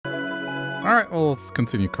Alright, well, let's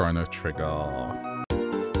continue Chrono Trigger.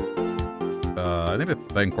 I need to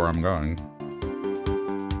think where I'm going.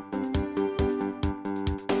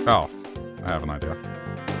 Oh, I have an idea.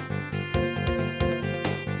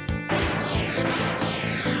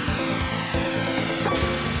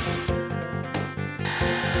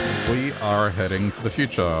 We are heading to the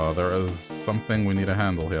future. There is something we need to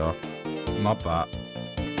handle here. Not that.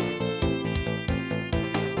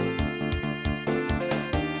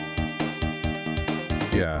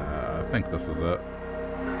 Yeah, I think this is it.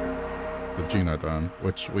 The Genodome,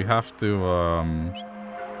 which we have to,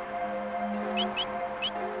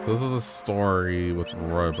 This is a story with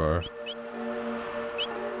Robo.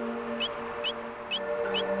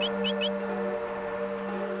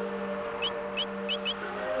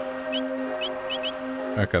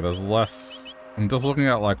 Okay, there's less... I'm just looking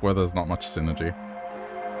at, like, where there's not much synergy.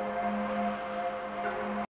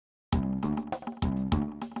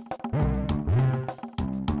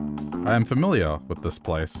 I am familiar with this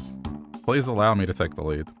place. Please allow me to take the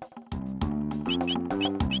lead.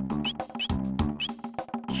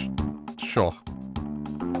 Sure.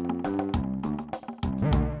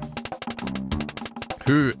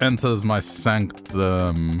 Who enters my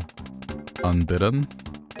sanctum unbidden?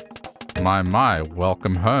 My,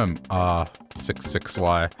 welcome home,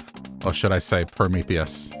 66Y. Or should I say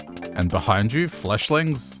Prometheus? And behind you,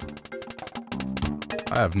 fleshlings?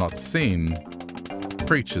 I have not seen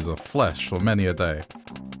creatures of flesh for many a day.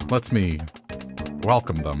 Let me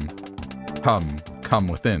welcome them. Come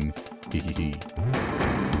within. Hee.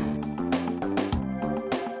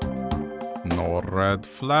 No red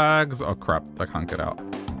flags. Oh crap, I can't get out.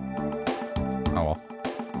 Oh well.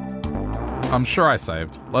 I'm sure I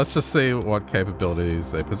saved. Let's just see what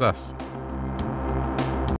capabilities they possess.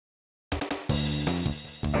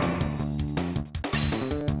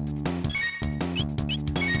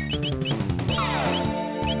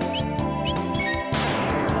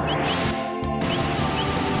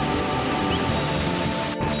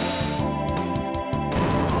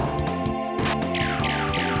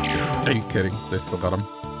 Are you kidding? They still got him.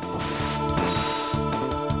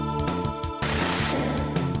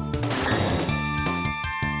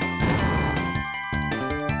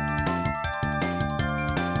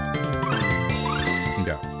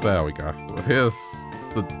 Yeah, there we go. Here's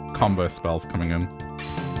the combo spells coming in.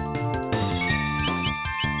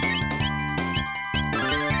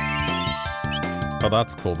 Oh,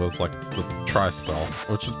 that's cool. There's like the tri-spell,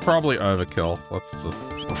 which is probably overkill. Let's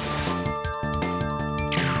just...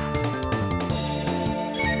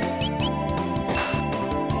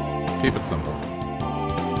 keep it simple.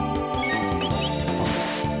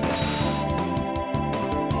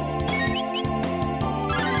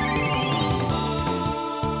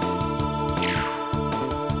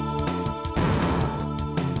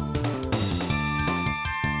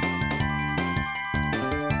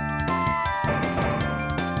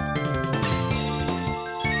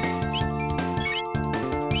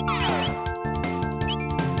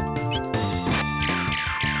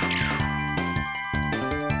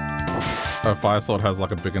 Oh, Fire Sword has like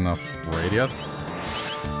a big enough radius.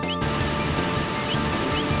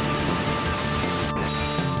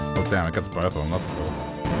 Oh damn, it gets both of them, that's cool.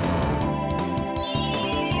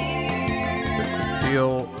 Stick the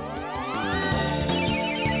heal.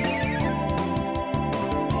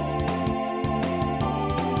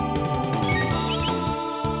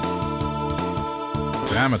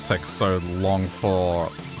 Damn, it takes so long for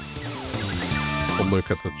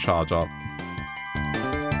Luca to charge up.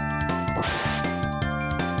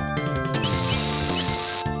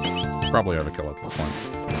 Probably overkill at this point.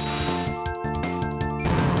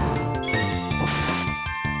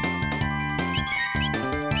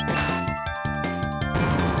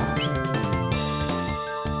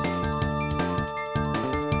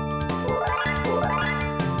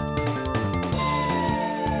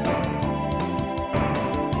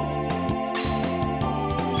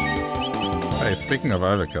 Hey, speaking of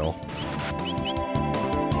overkill.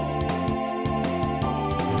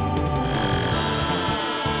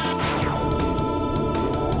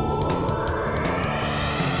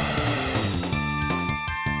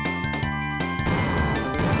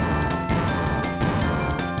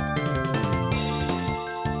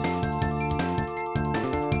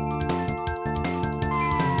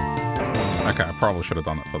 Okay, I probably should have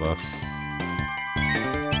done it for this.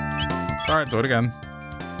 Alright, do it again.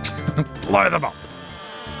 Blow them up!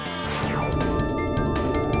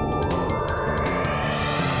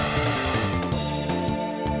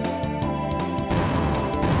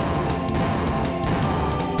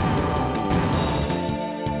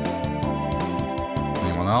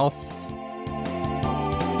 Anyone else?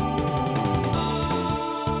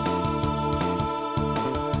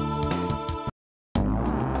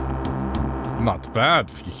 Not bad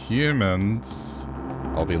for humans.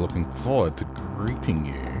 I'll be looking forward to greeting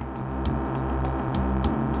you.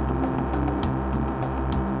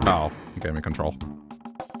 Oh, you gave me control.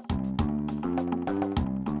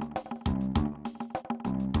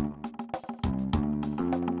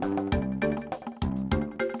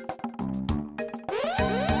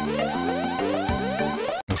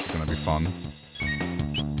 This is gonna be fun.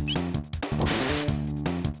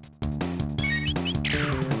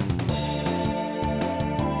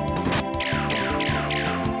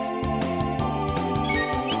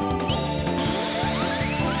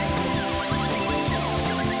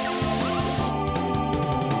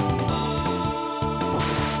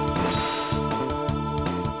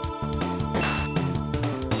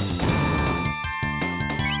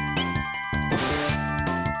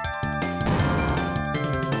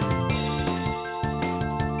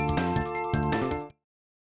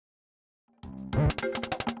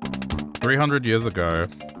 Years ago,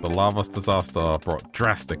 the Lavos disaster brought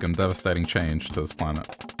drastic and devastating change to this planet.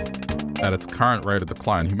 At its current rate of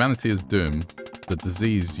decline, humanity is doomed. The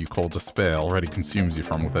disease you call despair already consumes you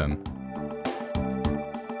from within.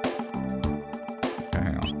 Okay,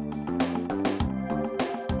 hang on.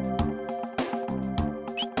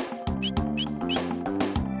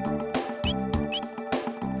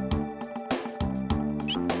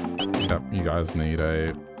 Yep, you guys need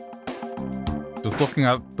a... Just looking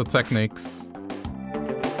at the techniques.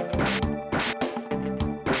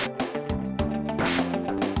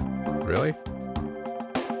 Really?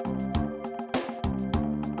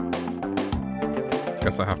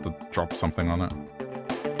 Guess I have to drop something on it.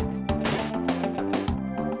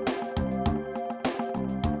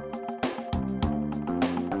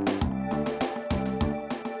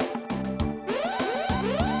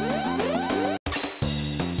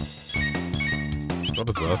 What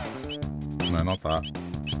is this? No, not that.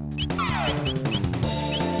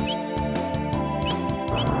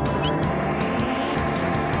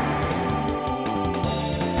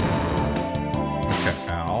 Okay,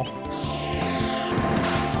 ow.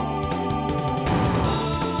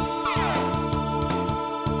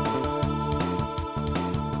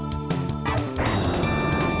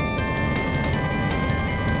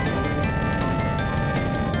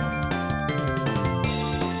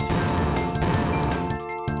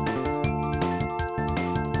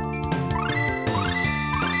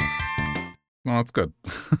 Well, that's good.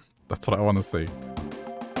 That's what I want to see.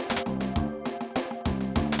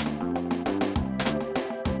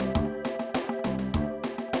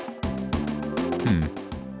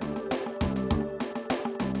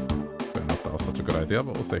 Don't know if that was such a good idea,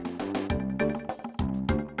 but we'll see.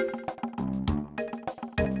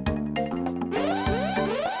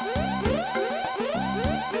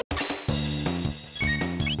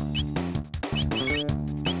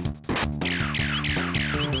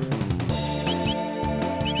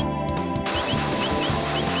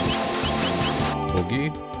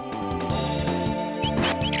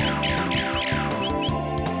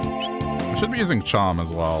 Should be using charm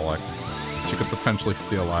as well, like she could potentially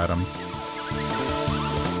steal items.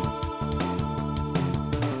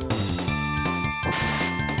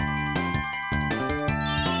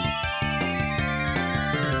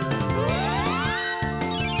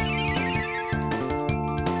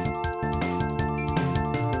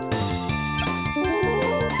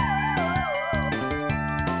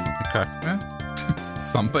 Okay,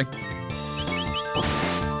 something.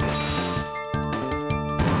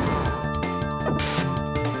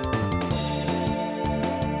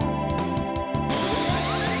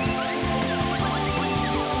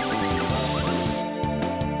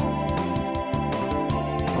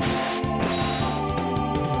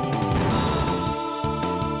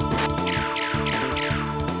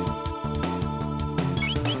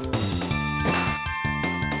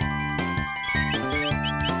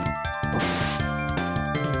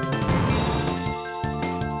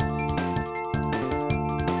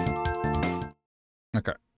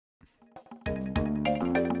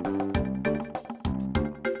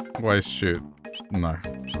 Waste shoot. No.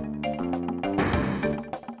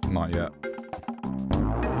 Not yet.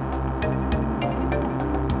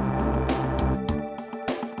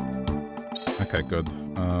 Okay, good.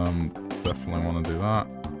 Definitely want to do that.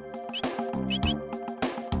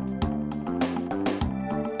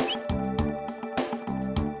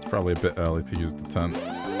 It's probably a bit early to use the tent.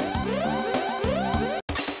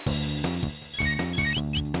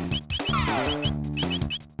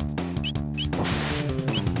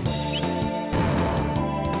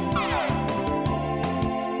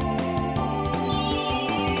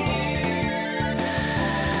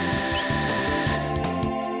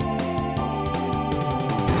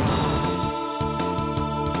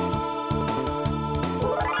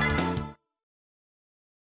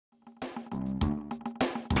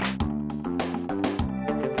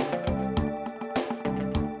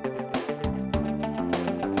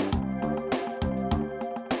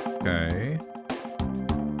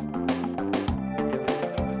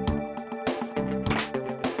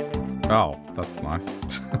 Oh, that's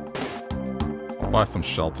nice. I'll buy some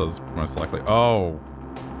shelters, most likely. Oh,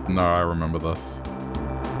 no, I remember this.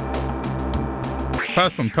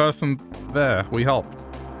 Person, there, we help.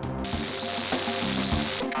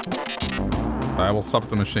 I will stop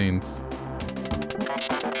the machines.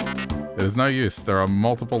 It is no use. There are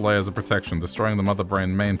multiple layers of protection. Destroying the mother brain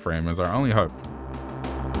mainframe is our only hope.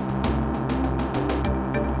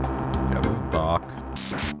 Yeah, this is dark.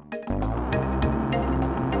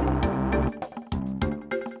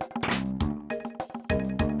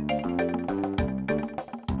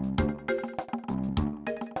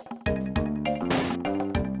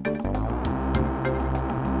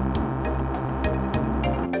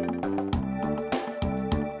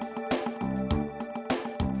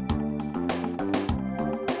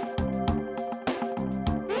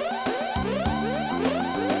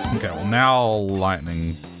 Now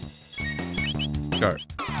lightning. Go.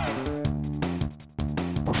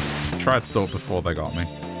 Tried to do it before they got me.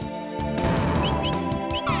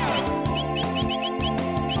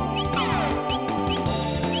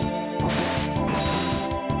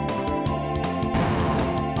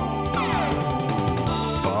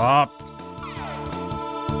 Stop.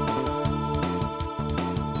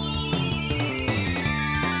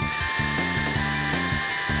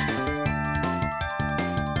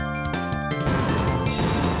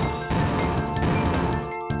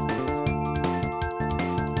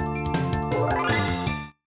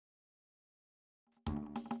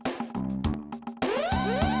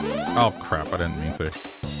 Oh crap, I didn't mean to.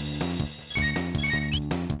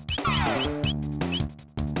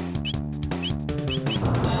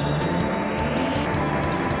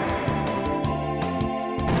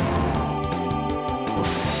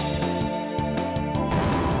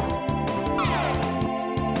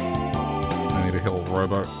 I need to heal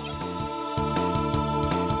Robo.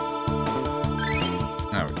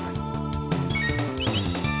 There we go.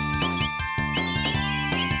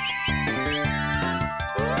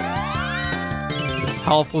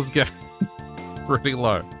 Health was getting pretty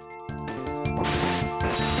low.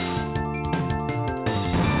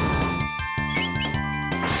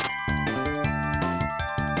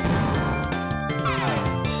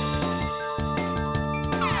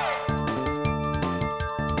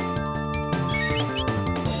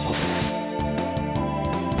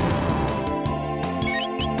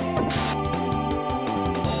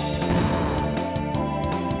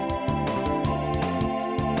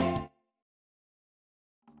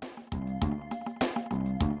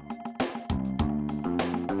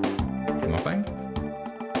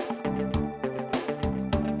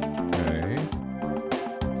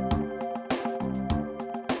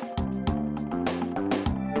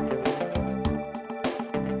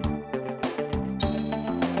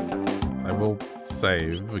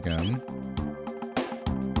 Save again.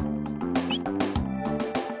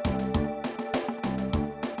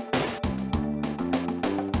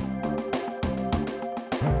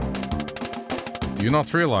 Do you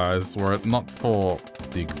not realize, were it not for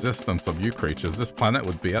the existence of you creatures, this planet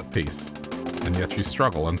would be at peace, and yet you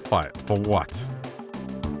struggle and fight. For what?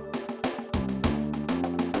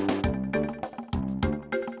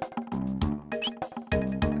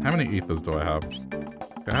 How many ethers do I have?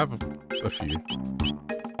 I have a few.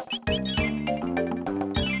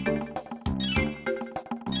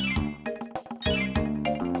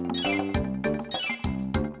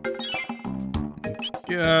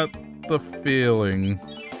 Get the feeling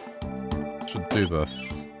should do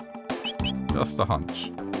this. Just a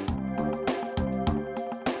hunch.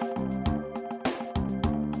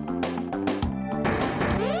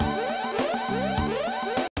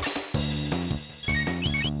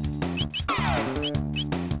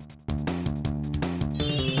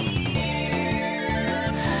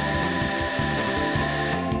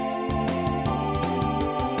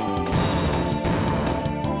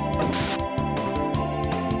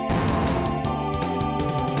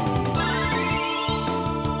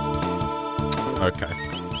 Okay.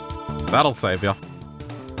 That'll save you.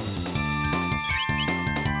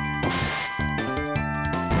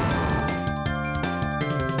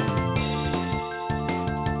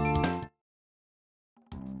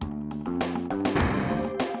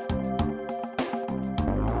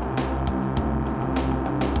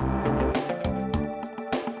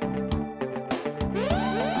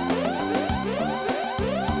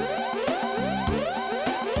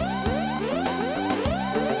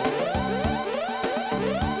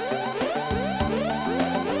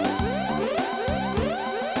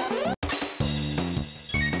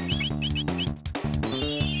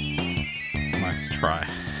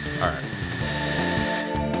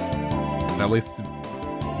 At least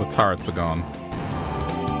the turrets are gone.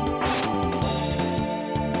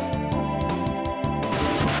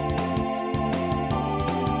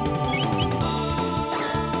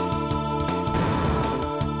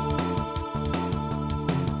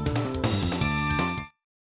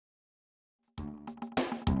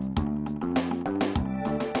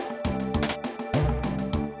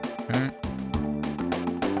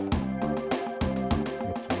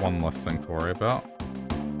 one less thing to worry about.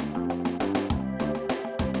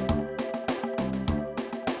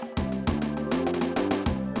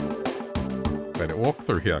 Wait, it walked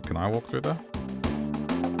through here. Can I walk through there?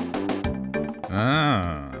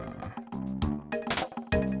 Ah.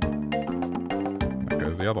 That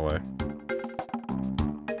goes the other way.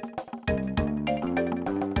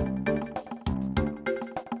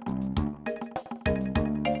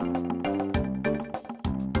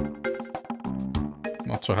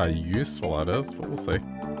 Not sure how useful that is, but we'll see.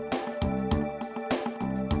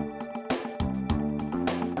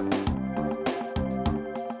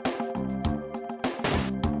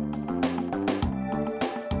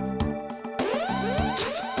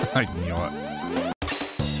 I knew it.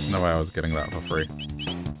 No way I was getting that for free.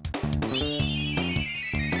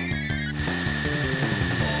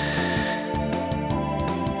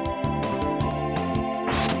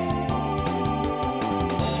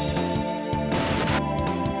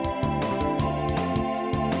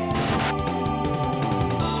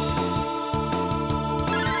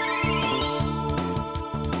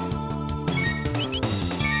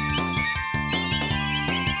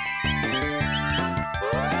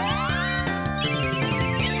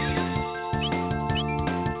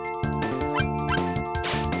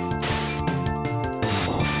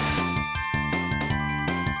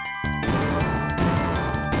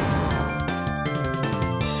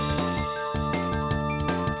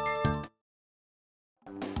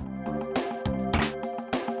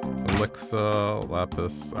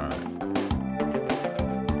 Lapis, alright.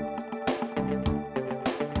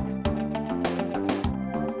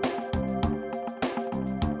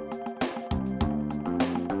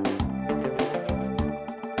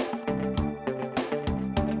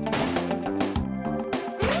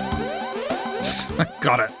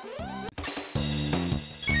 Got it.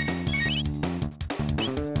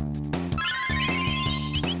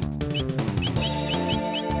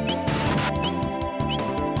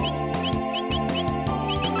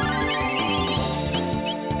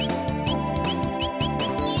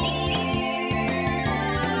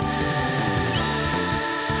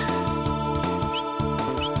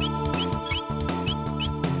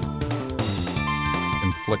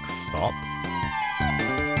 Stop.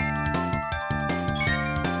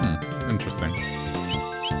 Interesting. I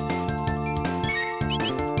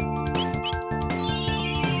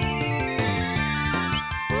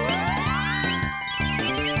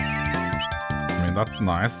mean, that's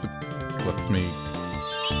nice. It lets me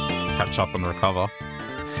catch up and recover.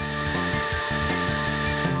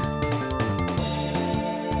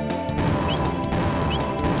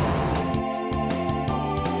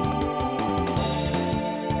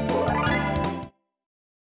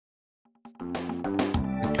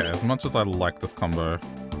 As much as I like this combo,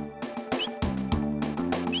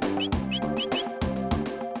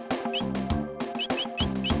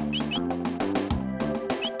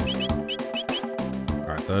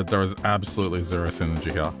 alright, there is absolutely zero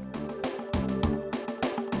synergy here.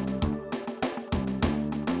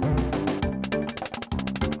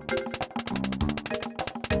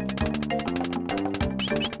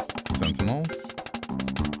 Sentinels?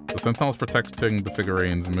 The Sentinels protecting the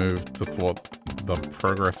figurines move to thwart the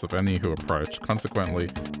progress of any who approach. Consequently,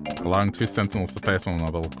 allowing two sentinels to face one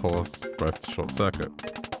another will cause both to short circuit.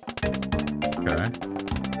 Okay.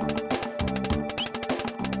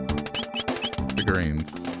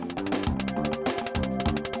 Figurines.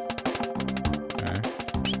 Okay.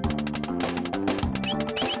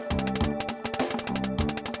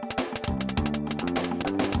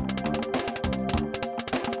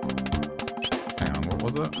 Hang on, what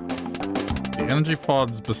was it? The energy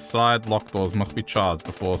pods beside locked doors must be charged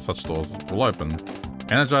before such doors will open.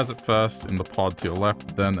 Energize it first in the pod to your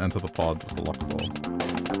left, then enter the pod with the locked door.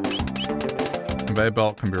 Conveyor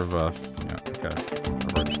belt can be reversed. Yeah, okay.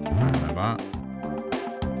 I know that.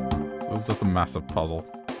 This is just a massive puzzle.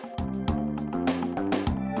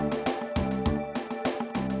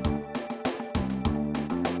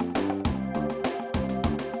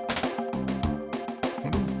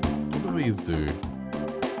 What do these do?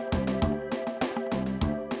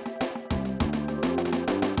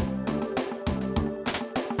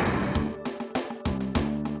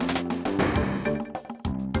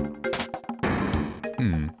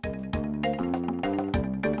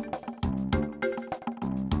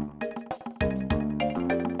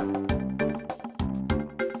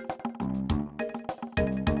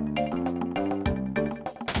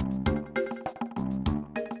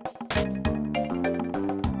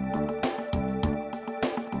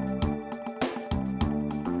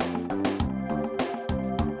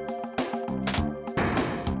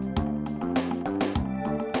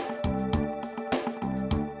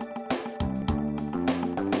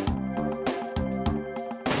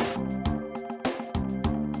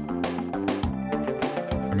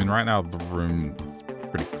 mean, right now the room is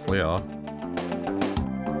pretty clear.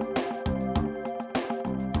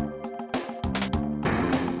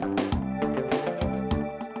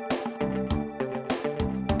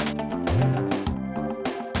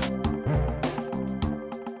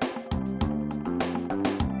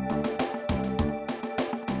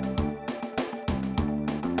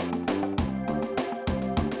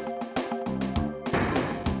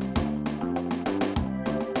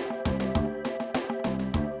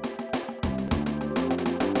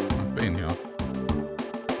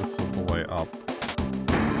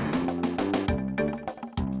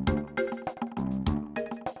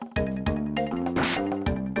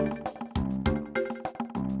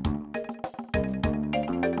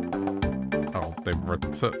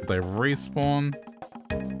 They respawn.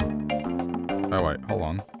 Oh wait, hold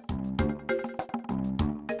on.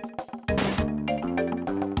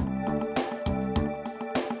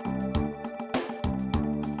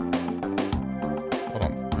 What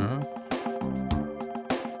on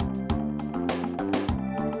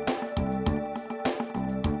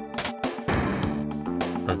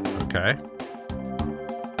earth? Okay.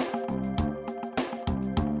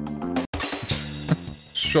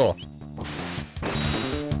 Sure.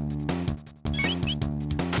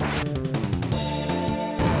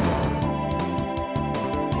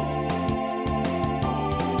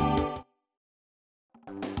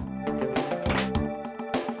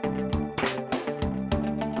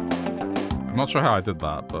 I'm not sure how I did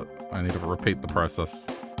that, but I need to repeat the process.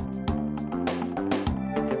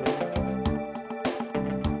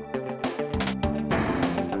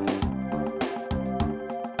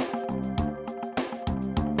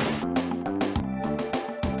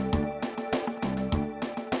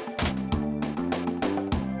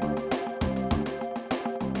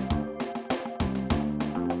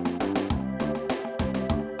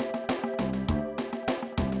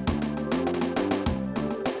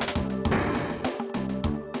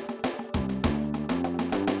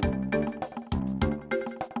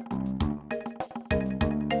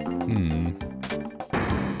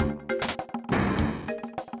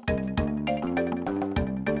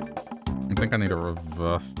 I need to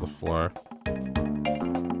reverse the flow.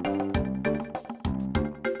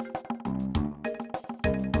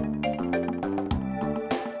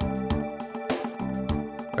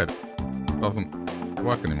 Wait, it doesn't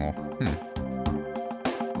work anymore.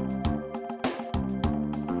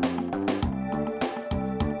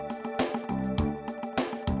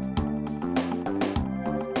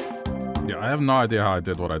 Yeah, I have no idea how I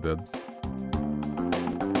did what I did.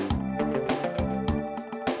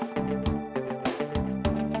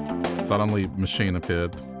 Suddenly, machine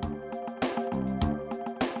appeared.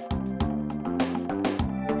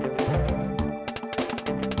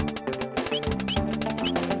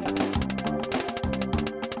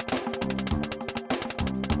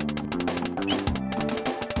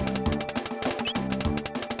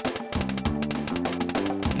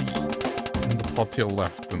 And the pod to your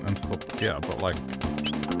left and into the... Yeah, but like...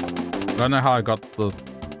 I don't know how I got the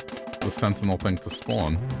sentinel thing to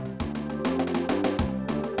spawn.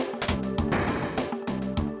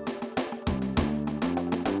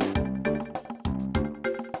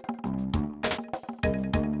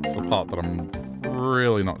 Part that I'm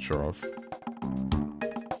really not sure of.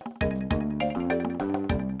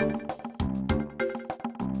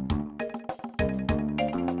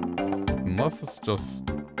 Unless it's just...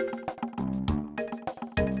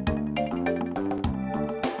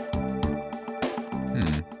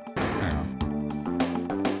 Hang on.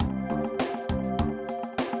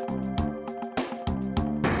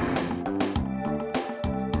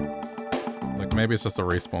 Like, maybe it's just a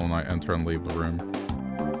respawn when I enter and leave the room.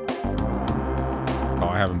 Oh,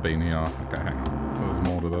 I haven't been here. Okay, hang on. There's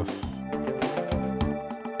more to this.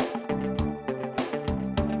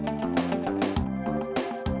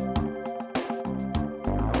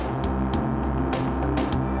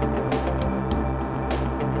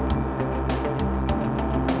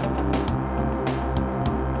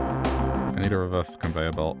 I need to reverse the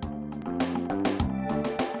conveyor belt.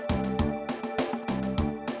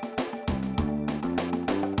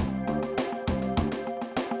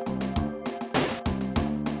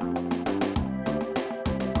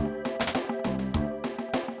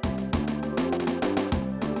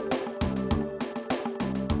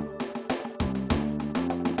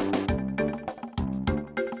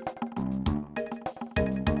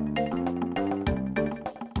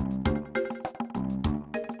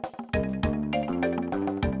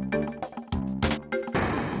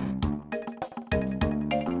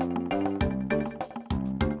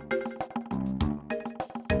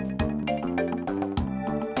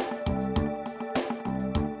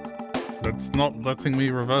 It's not letting me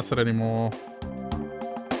reverse it anymore.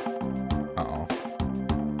 Uh-oh.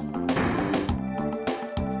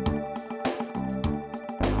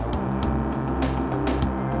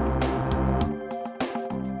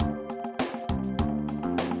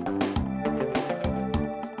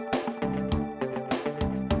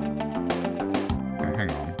 Okay, hang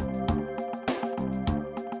on.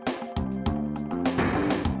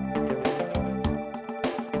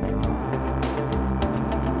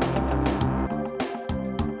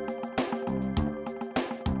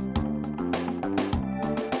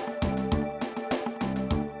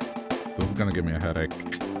 This is gonna give me a headache.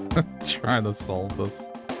 Trying to solve this.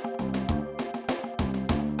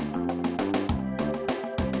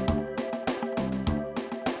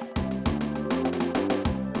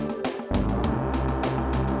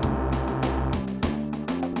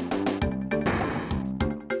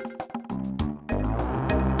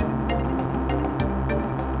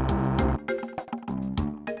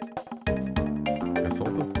 Guess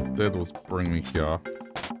all this did was bring me here.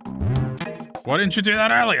 Why didn't you do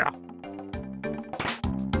that earlier?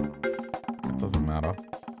 It doesn't matter.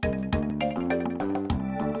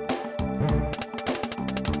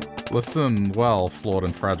 Listen well, flawed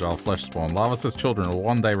and fragile flesh spawn. Lavas' children will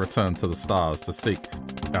one day return to the stars to seek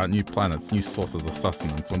out new planets, new sources of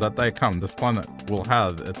sustenance. When that day comes, this planet will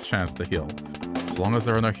have its chance to heal, as long as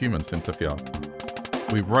there are no humans to interfere.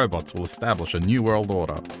 We robots will establish a new world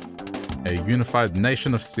order. A unified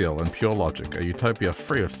nation of steel and pure logic, a utopia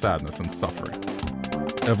free of sadness and suffering.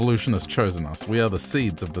 Evolution has chosen us. We are the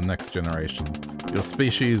seeds of the next generation. Your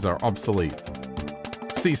species are obsolete.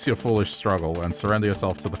 Cease your foolish struggle and surrender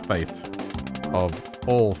yourself to the fate of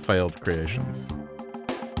all failed creations.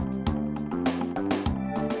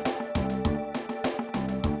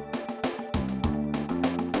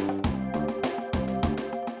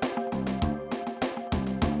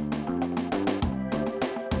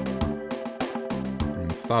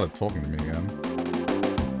 It started talking to me again.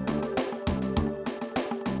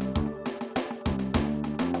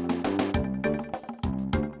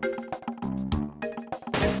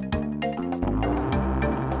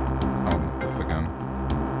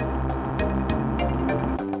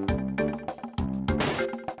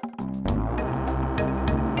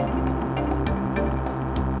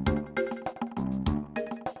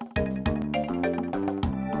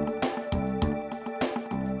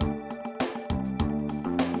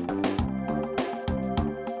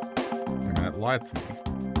 To me.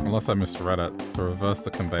 Unless I misread it. To reverse the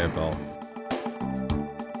conveyor belt.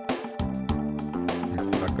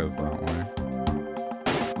 So that goes that way.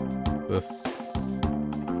 This...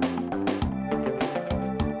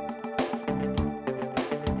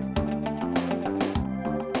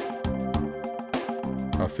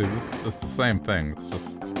 Oh, see, this is the same thing. It's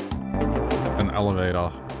just an elevator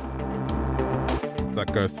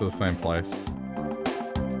that goes to the same place.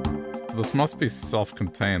 So this must be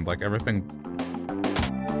self-contained, like everything...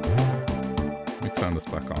 Turn this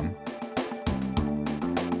back on.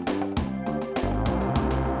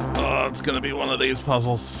 Oh, it's gonna be one of these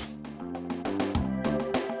puzzles.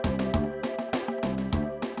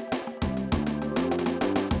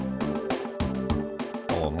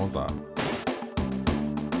 Hold on, what was that?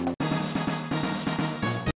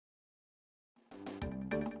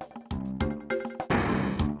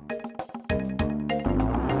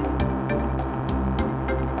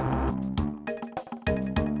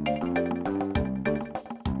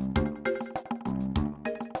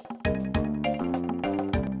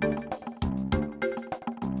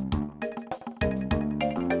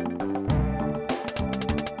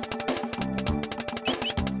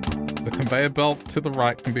 Conveyor belt to the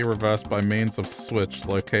right can be reversed by means of switch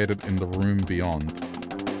located in the room beyond.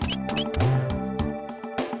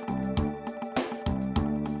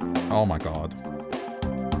 Oh my god.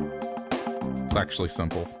 It's actually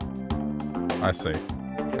simple. I see.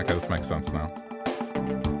 Okay, this makes sense now.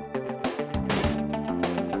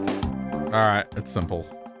 Alright, it's simple.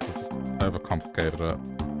 I just overcomplicated it.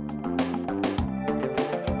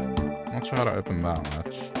 I'm not sure how to open that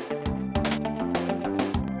much.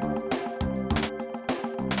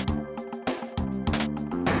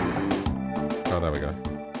 Oh, there we go.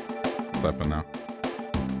 It's open now.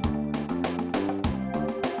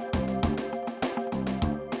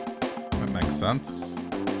 That makes sense.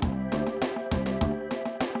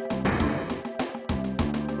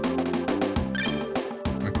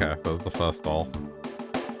 Okay, that was the first doll.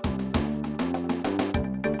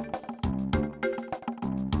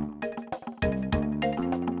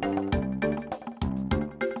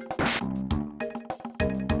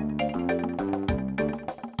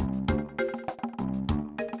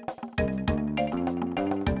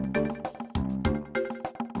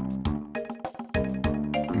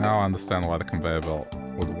 Now I understand why the conveyor belt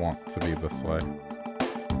would want to be this way.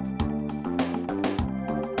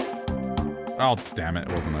 Oh, damn it,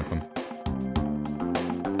 it wasn't open.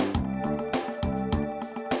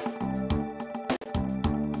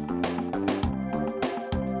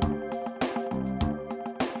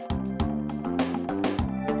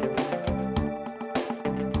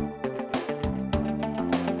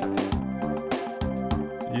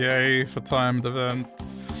 Yay for timed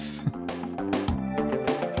events.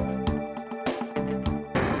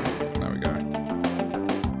 There we go.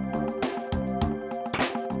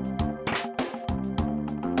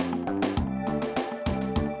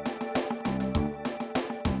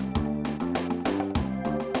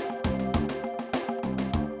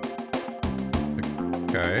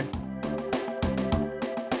 Okay.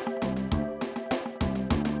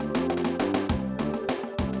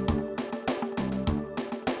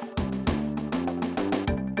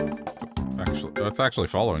 It's actually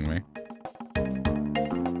following me.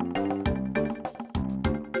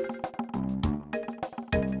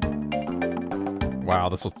 Wow,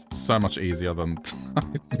 this was so much easier than I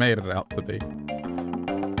made it out to be.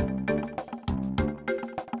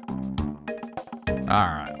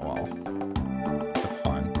 Alright, well, that's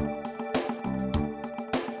fine.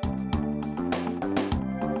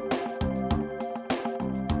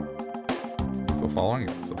 Still following?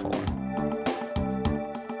 It's still following.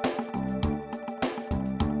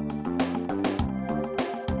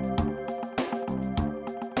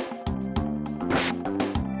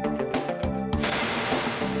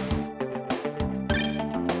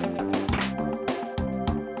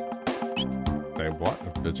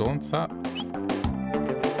 Vigilance hat?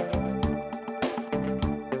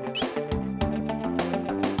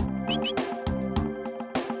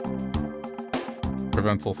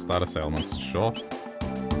 Prevent all status ailments, sure.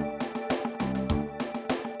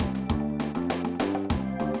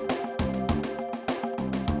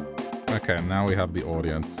 Okay, now we have the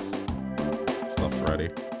audience stuff ready.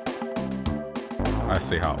 I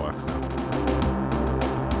see how it works now.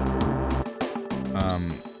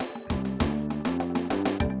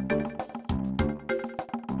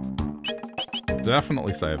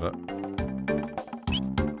 Definitely save it.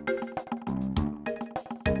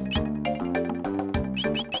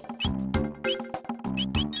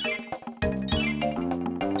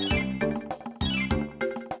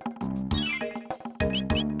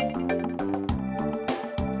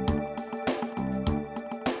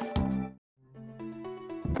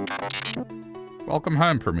 Welcome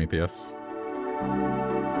home, Prometheus.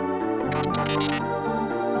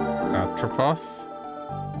 Atropos?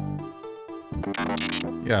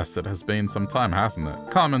 Yes, it has been some time, hasn't it?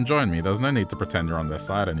 Come and join me. There's no need to pretend you're on their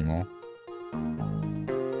side anymore.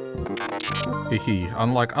 Hehe.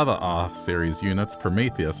 Unlike other R-series units,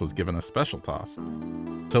 Prometheus was given a special task.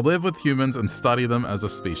 To live with humans and study them as a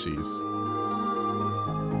species.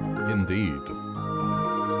 Indeed.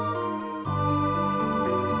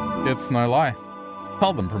 It's no lie.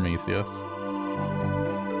 Tell them, Prometheus.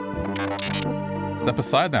 Step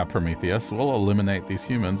aside now, Prometheus. We'll eliminate these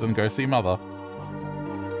humans and go see Mother.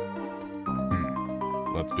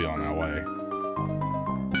 Let's be on our way.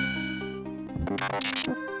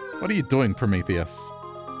 What are you doing, Prometheus?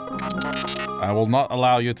 I will not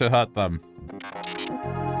allow you to hurt them.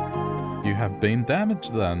 You have been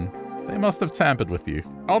damaged then. They must have tampered with you.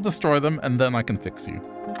 I'll destroy them and then I can fix you.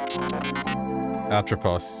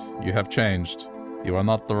 Atropos, you have changed. You are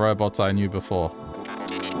not the robot I knew before.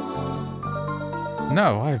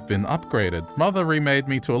 No, I've been upgraded. Mother remade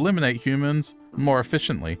me to eliminate humans more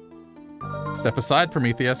efficiently. Step aside,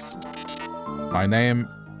 Prometheus. My name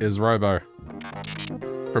is Robo.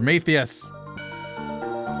 Prometheus!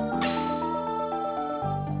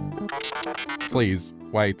 Please,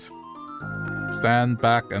 wait. Stand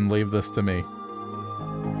back and leave this to me.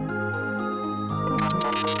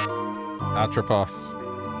 Atropos.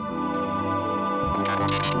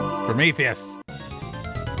 Prometheus!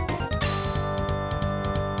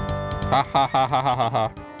 Ha ha ha ha ha ha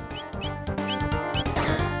ha.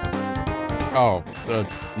 Oh,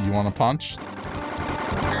 you want to punch?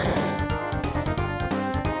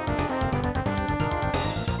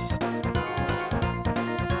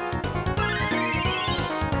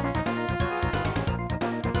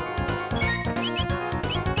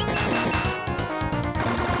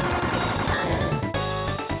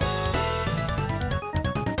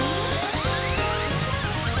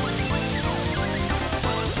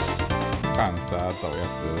 Kind of sad that we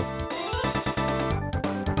have to do this.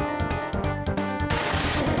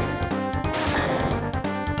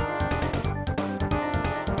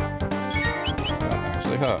 That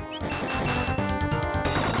actually hurt.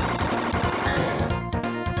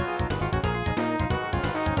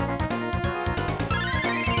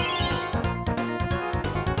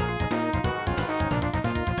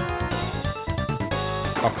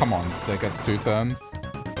 Oh, come on. They get 2 turns.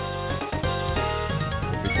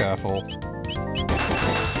 Be careful.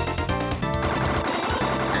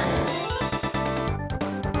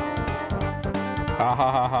 Ha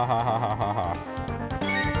ha ha ha ha ha ha ha ha.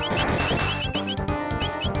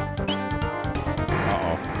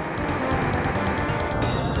 Uh-oh.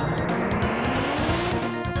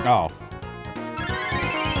 Oh.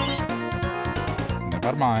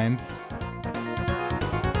 Never mind.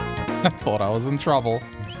 I thought I was in trouble.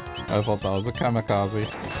 I thought that was a kamikaze.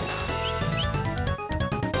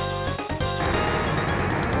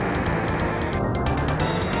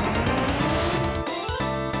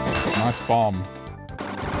 Nice bomb.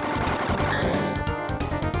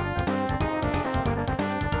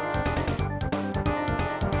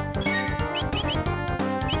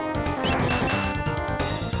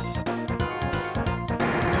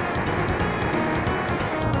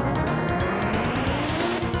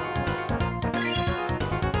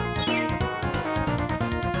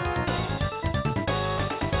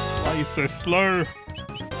 Why are you so slow?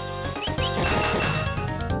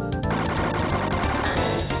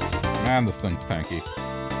 Man, this thing's tanky.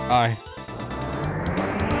 Aye.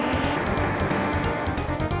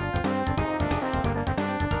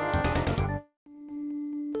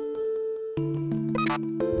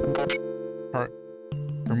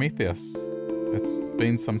 Prometheus. It's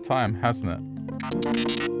been some time, hasn't it?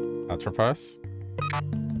 Atropos?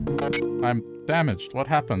 I'm damaged. What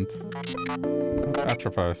happened?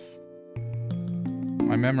 Atropos.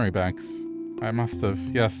 My memory banks. I must have,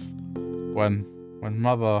 yes. When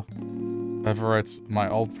Mother overwrote my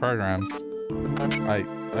old programs, I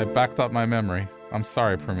backed up my memory. I'm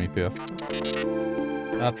sorry, Prometheus.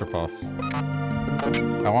 Atropos.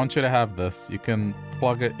 I want you to have this. You can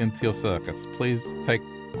plug it into your circuits. Please take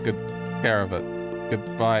good care of it.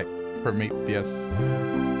 Goodbye, Prometheus.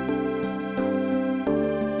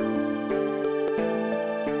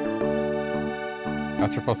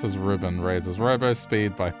 Atropos's ribbon raises robo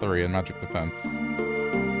speed by 3 and magic defense.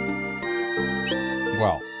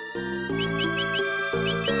 Well.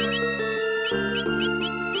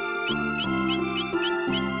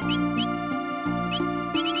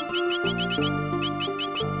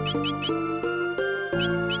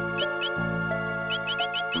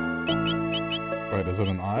 Wait, is it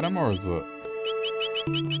an item or is it...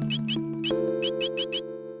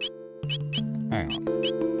 Hang on.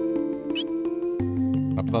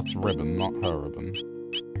 Oh, but that's ribbon, not her ribbon.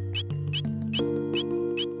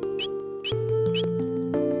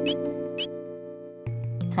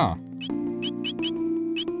 Huh.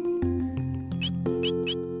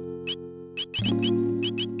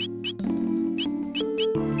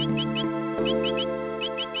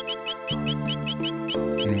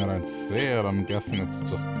 I mean, I don't see it. I'm guessing it's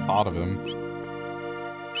just part of him.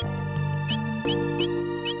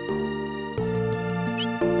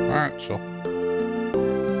 Alright, sure.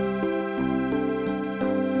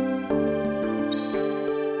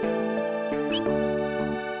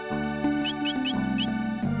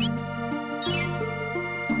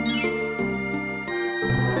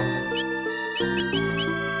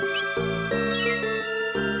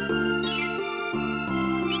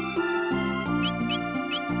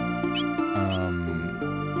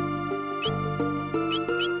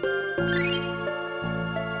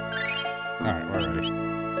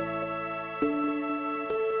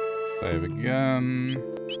 Save again.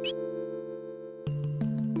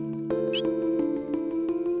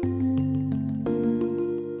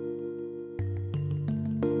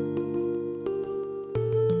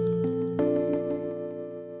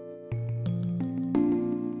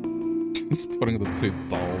 It's putting the 2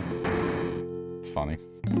 dolls. It's funny.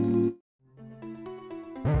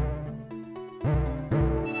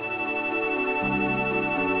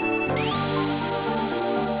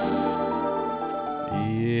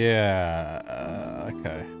 Yeah,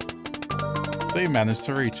 okay. So you managed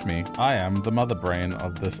to reach me. I am the mother brain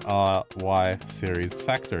of this RY series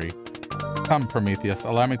factory. Come, Prometheus,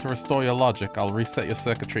 allow me to restore your logic. I'll reset your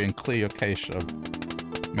circuitry and clear your cache of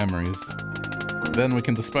memories. Then we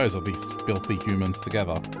can dispose of these filthy humans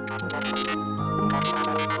together.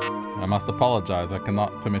 I must apologize. I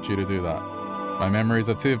cannot permit you to do that. My memories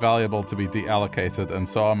are too valuable to be deallocated, and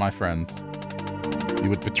so are my friends. You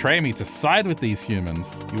would betray me to side with these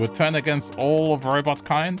humans. You would turn against all of robot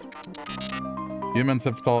kind? Humans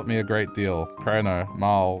have taught me a great deal. Chrono,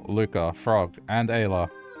 Mal, Luca, Frog, and Ayla.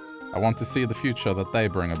 I want to see the future that they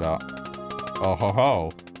bring about. Oh ho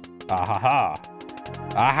ho. Ah ha ha.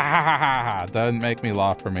 Ah ha ha ha ha. Don't make me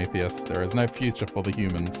laugh, Prometheus. There is no future for the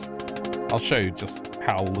humans. I'll show you just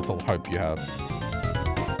how little hope you have.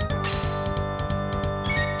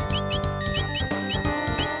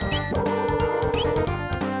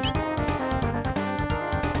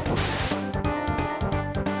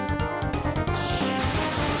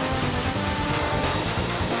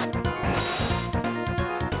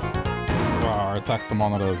 Protect the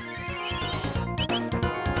monitors.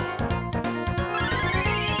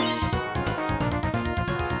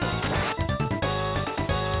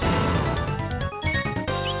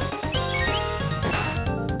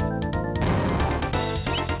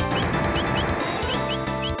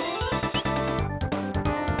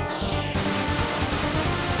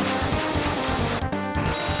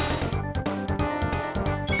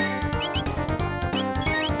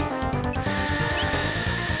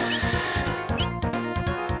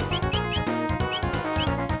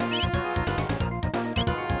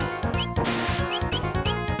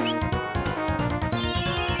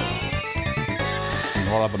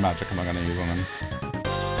 What other magic am I going to use on him?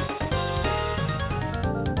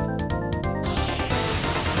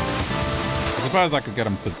 I suppose I could get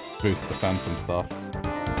him to boost defense and stuff.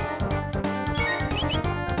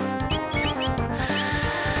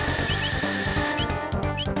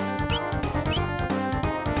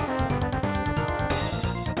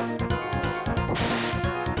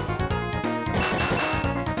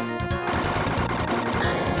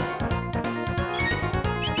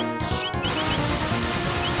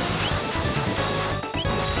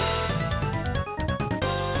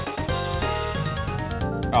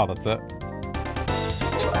 Oh, that's it.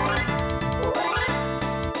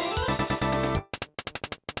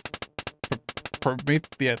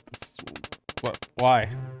 Prometheus. What? Why?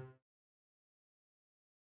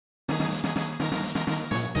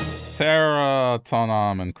 Terraton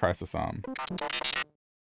Arm and Crisis Arm.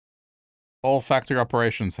 All factory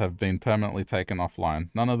operations have been permanently taken offline.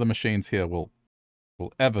 None of the machines here will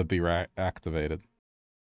ever be reactivated.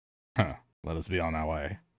 Huh. Let us be on our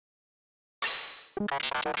way.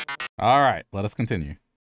 Alright, let us continue.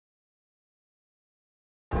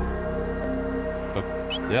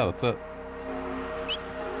 Yeah, that's it.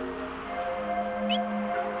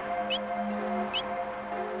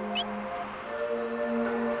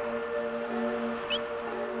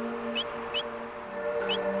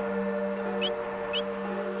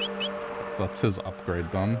 So that's his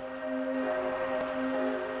upgrade done.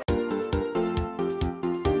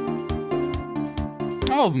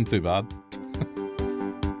 That wasn't too bad.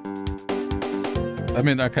 I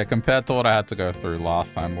mean, okay, compared to what I had to go through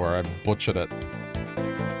last time where I butchered it.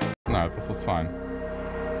 No, this is fine.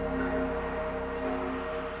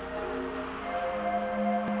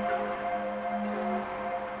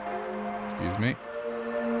 Excuse me.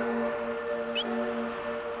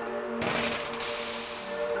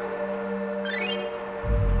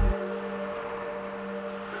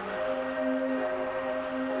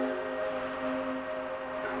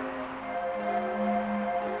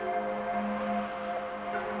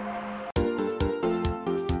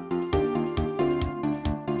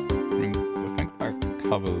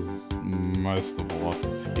 Covers most of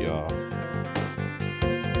what's here.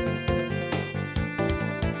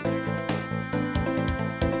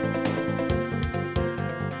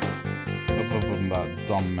 Other than that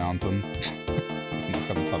dumb mountain. I'm not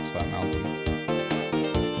gonna touch that mountain.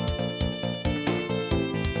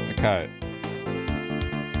 Okay.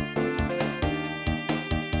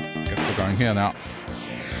 Guess we're going here now.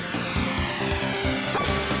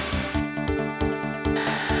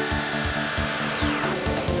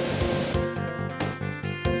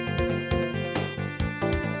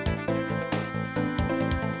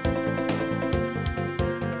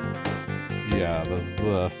 Yeah, there's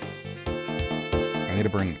this. I need to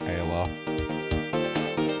bring Ayla.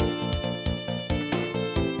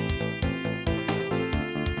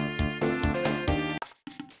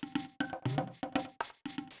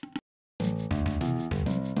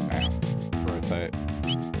 Damn. Rotate.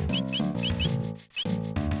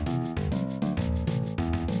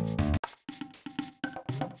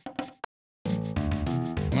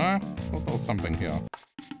 No? Well, there's something here.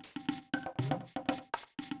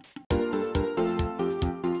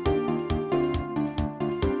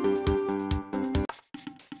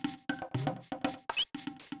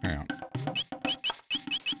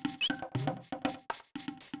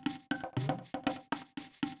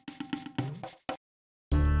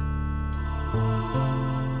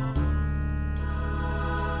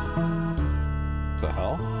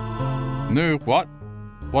 Nu, what?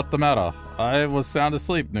 What the matter? I was sound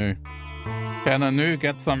asleep, Nu. Can a Nu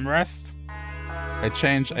get some rest? I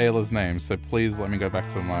changed Ayla's name, so please let me go back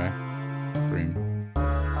to my dream.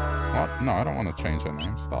 What? No, I don't want to change her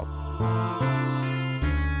name. Stop.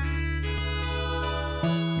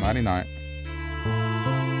 Nighty night.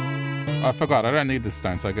 Oh, I forgot. I don't need this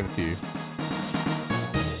stone, so I give it to you.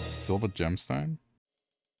 Silver gemstone?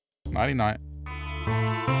 Nighty night.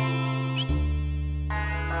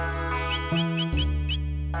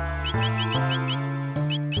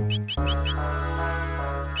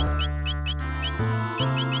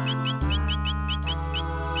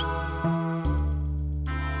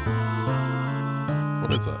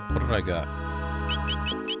 is it? What did I get?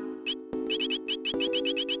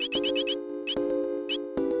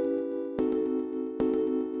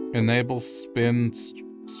 Enable spin,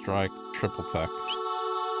 strike, triple tech.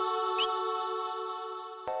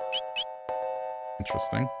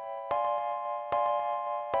 Interesting.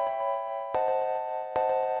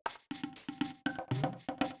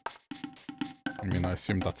 I mean, I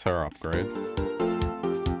assume that's her upgrade.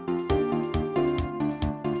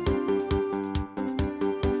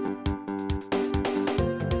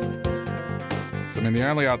 So, I mean, the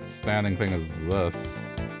only outstanding thing is this.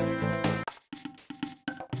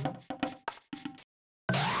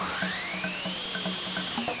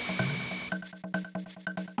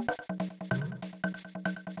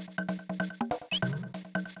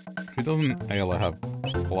 Who doesn't Ayla have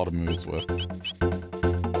a lot of moves with?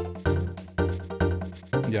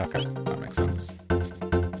 Yeah, okay. That makes sense.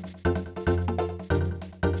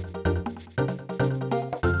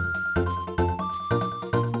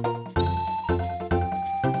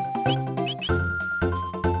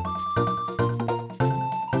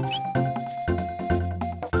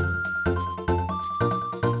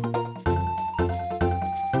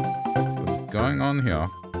 What's going on here?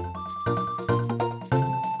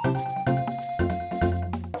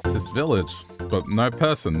 This village, but no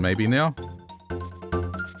person, maybe now?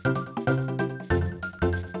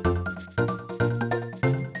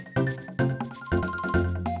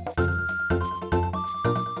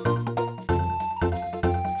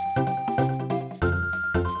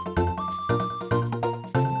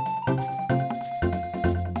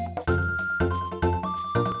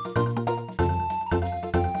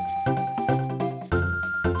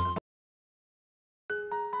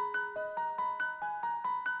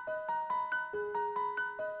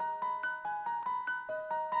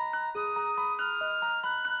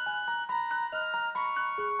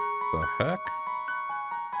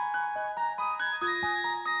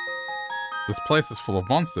 This place is full of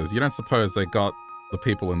monsters. You don't suppose they got the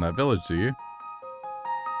people in that village, do you?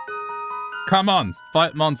 Come on!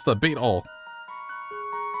 Fight monster, beat all!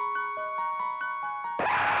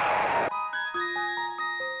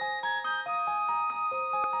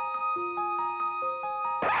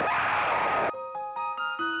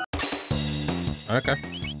 Okay.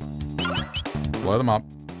 Blow them up.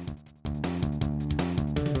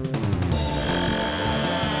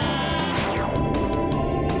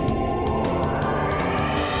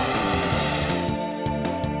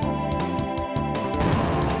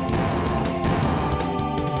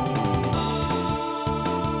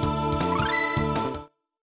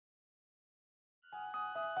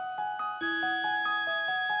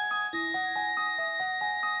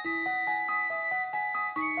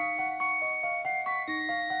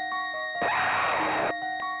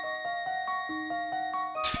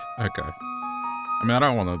 Okay. I mean, I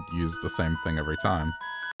don't want to use the same thing every time.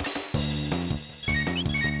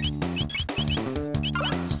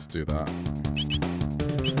 Let's just do that.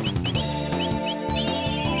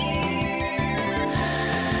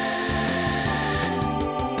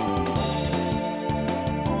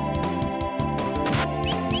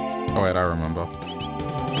 Oh wait, I remember.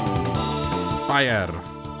 Fire!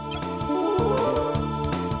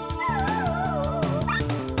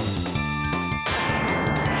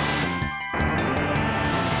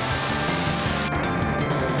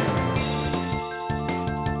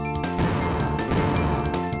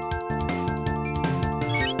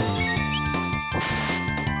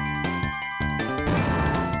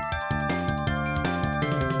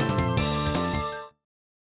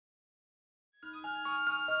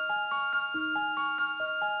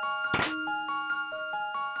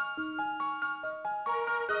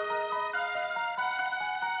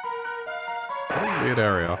 Weird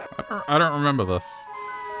area. I don't remember this.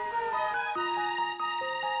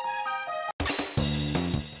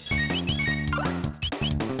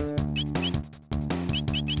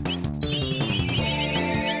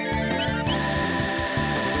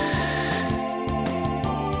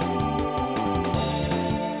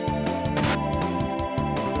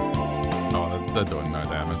 Oh, they're doing no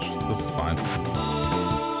damage. This is fine.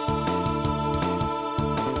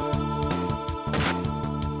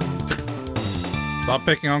 Stop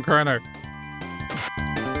picking on Chrono.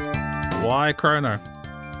 Why Chrono?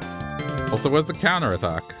 Also, where's the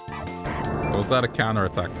counterattack? Or was that a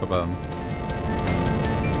counterattack for them?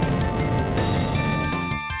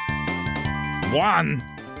 One!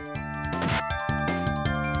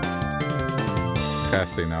 Okay, I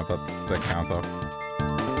see now. That's the counter.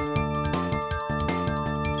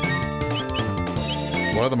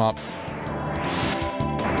 Blow them up.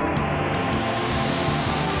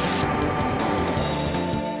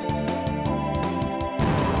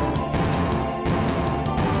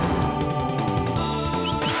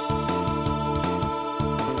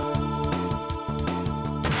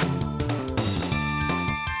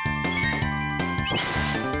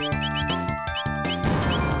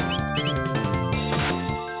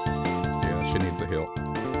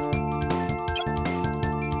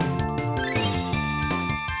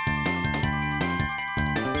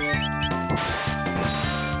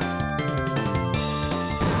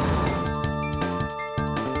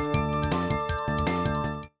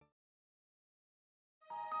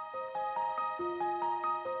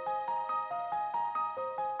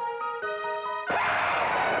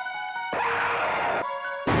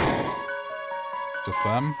 Just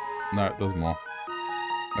them? No, there's more.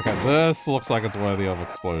 Okay, this looks like it's worthy of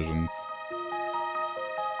explosions.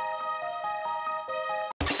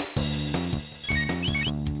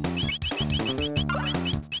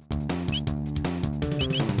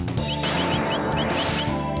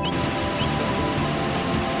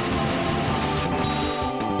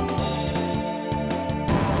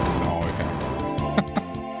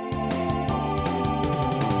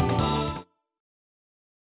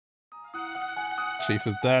 Chief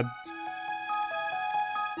is dead.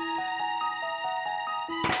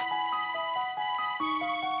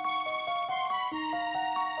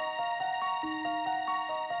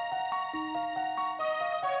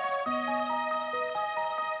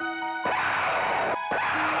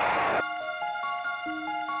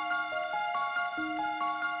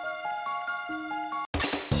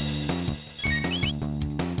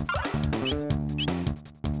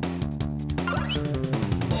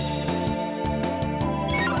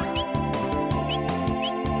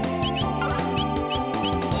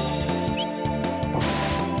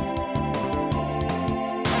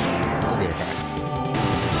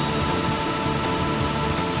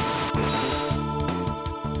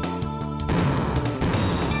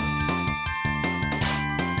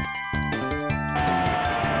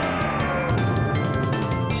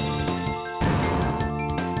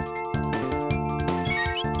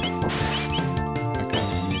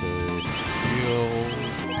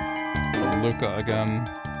 Again.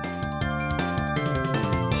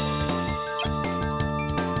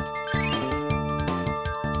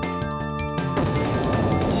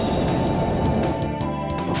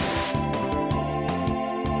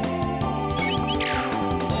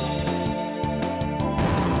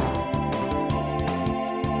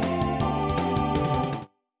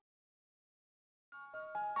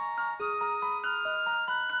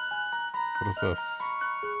 What is this?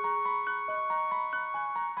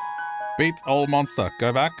 Beat old monster.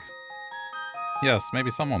 Go back? Yes,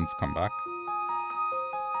 maybe someone's come back.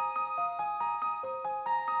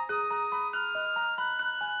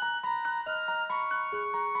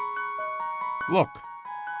 Look.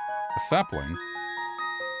 A sapling.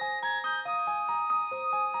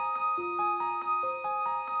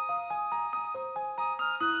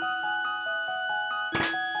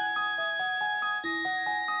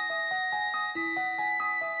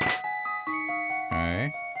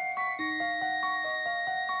 Okay.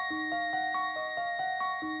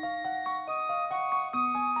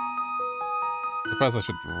 I suppose I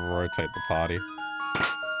should rotate the party.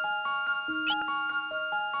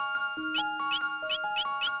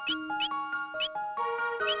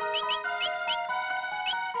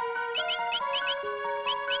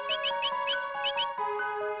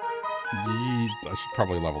 I should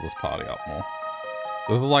probably level this party up more.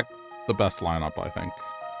 This is like the best lineup, I think.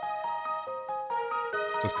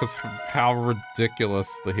 Just because how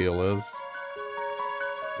ridiculous the heal is.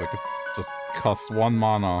 Like, it just costs 1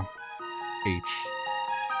 mana each.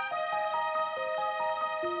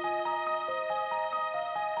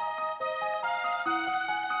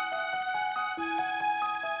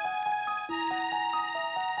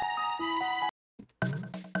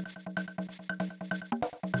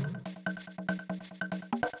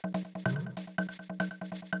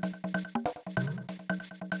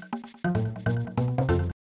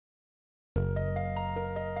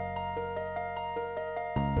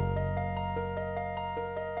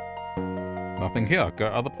 Nothing here. Go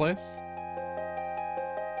other place.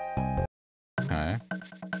 Okay.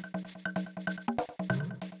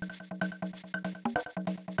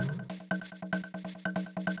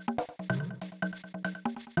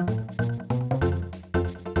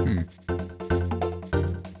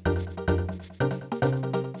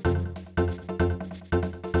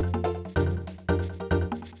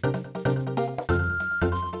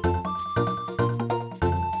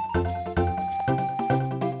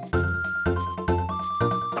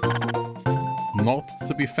 Not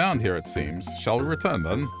to be found here, it seems. Shall we return,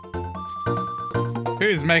 then?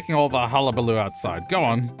 Who's making all the hullabaloo outside? Go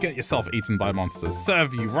on, get yourself eaten by monsters.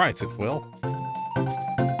 Serve you right, it will.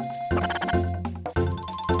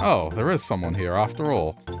 Oh, there is someone here, after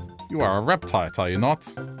all. You are a reptile, are you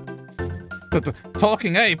not?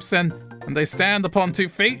 Talking apes, and they stand upon 2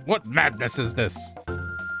 feet? What madness is this?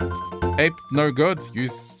 Ape, no good. You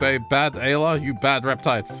say bad Ayla, you bad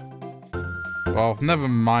reptiles. Well, never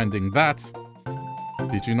minding that.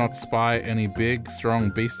 Did you not spy any big, strong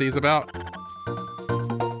beasties about?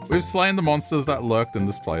 We've slain the monsters that lurked in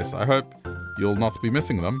this place. I hope you'll not be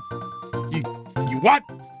missing them. You what?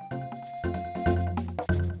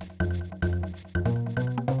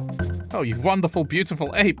 Oh, you wonderful,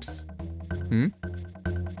 beautiful apes.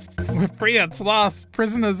 We're free at last,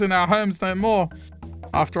 prisoners in our homes no more.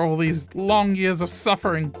 After all these long years of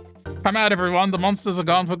suffering. Come out, everyone, the monsters are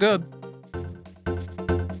gone for good.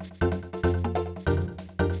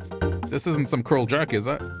 This isn't some cruel joke, is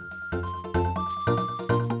it?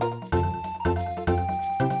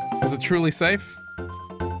 Is it truly safe?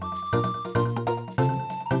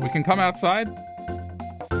 We can come outside?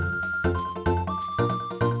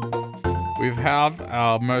 You have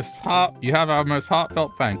our most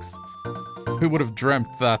heartfelt thanks. Who would have dreamt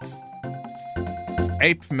that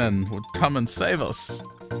ape men would come and save us?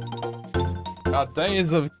 Our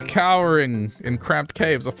days of cowering in cramped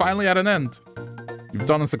caves are finally at an end. You've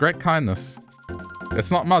done us a great kindness.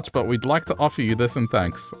 It's not much, but we'd like to offer you this in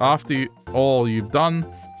thanks. After all you've done,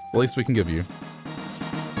 the least we can give you.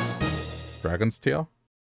 Dragon's Tear?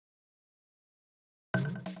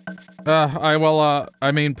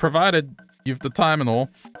 I mean, provided you've the time and all,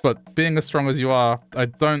 but being as strong as you are, I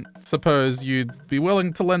don't suppose you'd be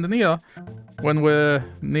willing to lend an ear when we're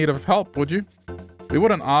in need of help, would you? We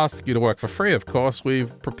wouldn't ask you to work for free, of course. We're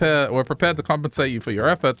prepared to compensate you for your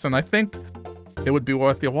efforts, and I think it would be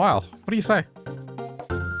worth your while. What do you say?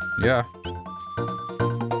 Yeah.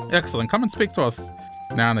 Excellent. Come and speak to us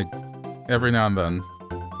every now and then.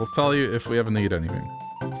 We'll tell you if we ever need anything.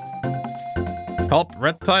 Help,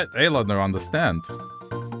 red tight, Ayla, no understand.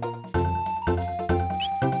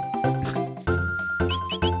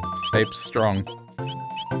 Ape strong.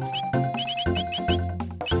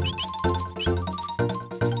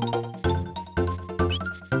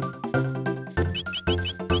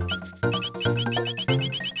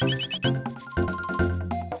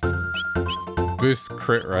 Boost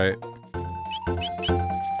crit rate.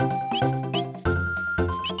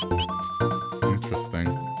 Interesting.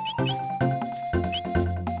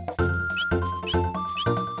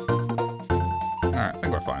 Alright, I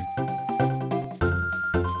think we're fine.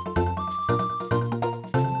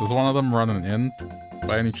 Does one of them run an inn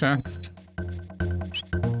by any chance?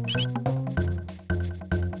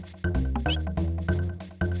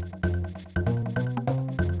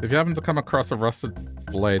 If you happen to come across a rusted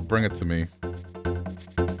blade, bring it to me.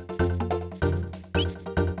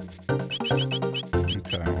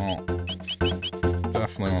 Okay, well,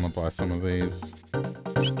 definitely want to buy some of these.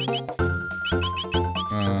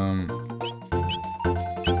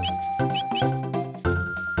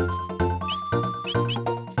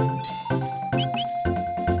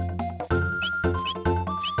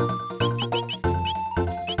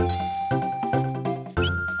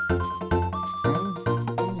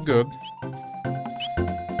 This is good.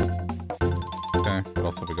 Okay, what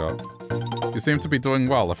else have we got? You seem to be doing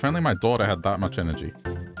well. If only my daughter had that much energy.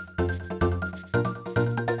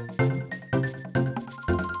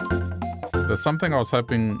 There's something I was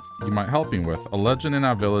hoping you might help me with. A legend in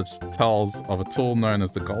our village tells of a tool known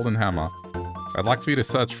as the Golden Hammer. I'd like for you to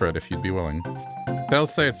search for it if you'd be willing.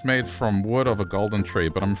 Tales say it's made from wood of a golden tree,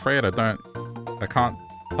 but I'm afraid I can't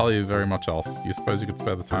tell you very much else. Do you suppose you could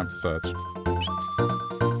spare the time to search?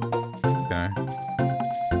 Okay.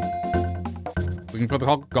 Looking for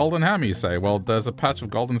the golden hammer, you say? Well, there's a patch of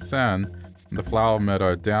golden sand in the flower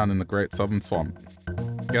meadow down in the Great Southern Swamp.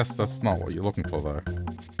 Guess that's not what you're looking for, though.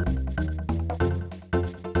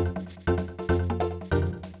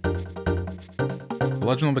 The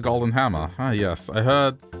Legend of the Golden Hammer. Ah, yes. I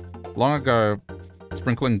heard long ago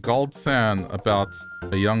sprinkling gold sand about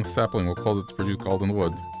a young sapling will cause it to produce golden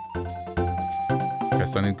wood. Okay,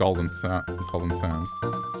 so I need golden sand.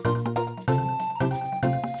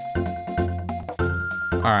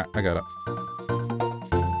 Alright, I got it.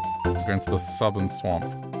 Going to the southern swamp.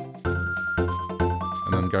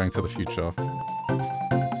 And then going to the future.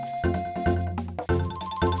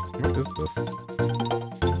 What is this?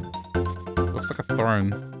 Looks like a throne.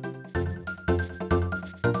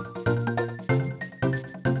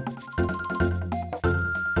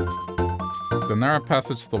 The narrow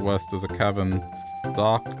passage to the west is a cavern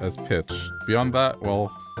dark as pitch. Beyond that, well,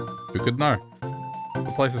 who could know?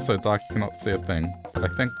 The place is so dark you cannot see a thing, but I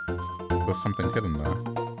think there's something hidden there.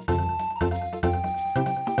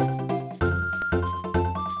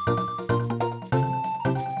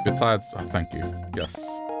 You're tired? Oh, thank you. Yes.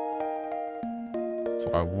 That's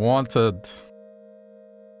what I wanted.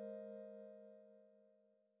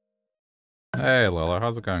 Hey, Lilo,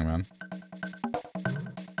 how's it going, man?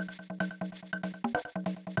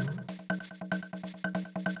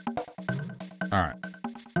 Alright.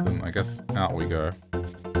 Then I guess out we go.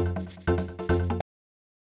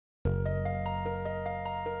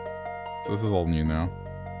 So this is all new now.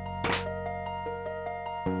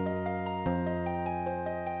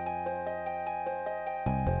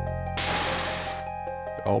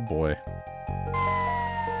 Oh boy.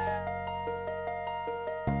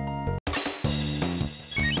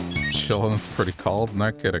 chilling. It's pretty cold.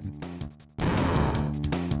 No kidding.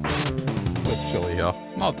 Bit chilly here.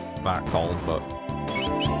 Not that cold, but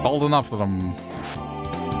cold enough that I'm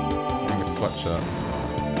wearing a sweatshirt.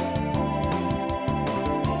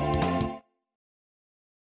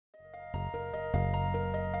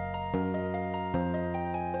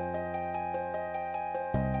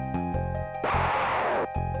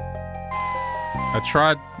 I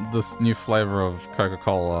tried this new flavor of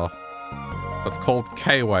Coca-Cola. It's called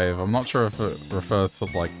K-Wave. I'm not sure if it refers to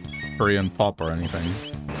like Korean pop or anything.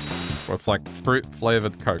 Or it's like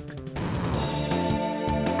fruit-flavored Coke.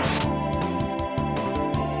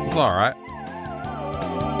 It's alright.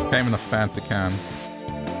 Came in a fancy can.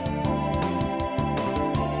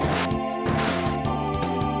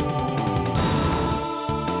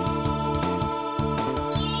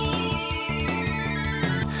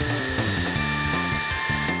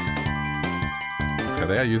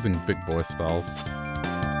 They are using big boy spells.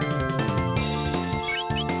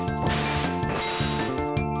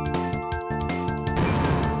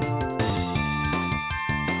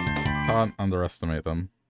 Can't underestimate them.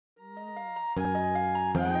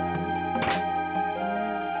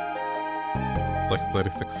 It's like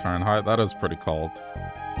 36 Fahrenheit. That is pretty cold.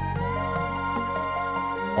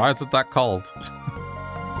 Why is it that cold?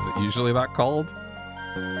 Is it usually that cold?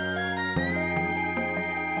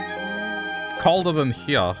 Colder than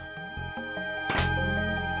here.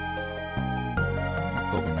 That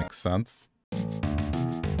doesn't make sense.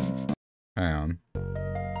 Hang on.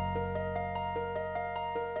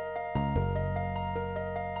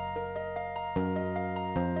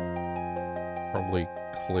 Probably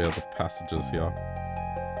clear the passages here.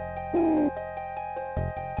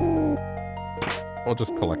 Or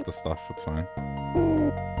just collect the stuff, it's fine.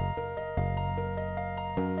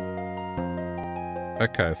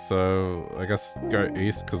 Okay, so I guess go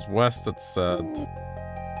east, because west, it said,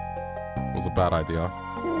 was a bad idea.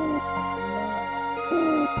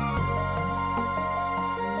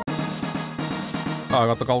 Oh, I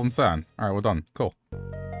got the golden sand. Alright, we're done. Cool.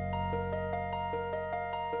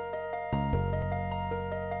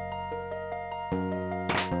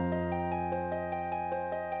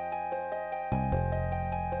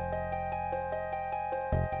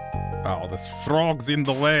 Oh, there's frogs in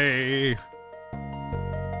the way!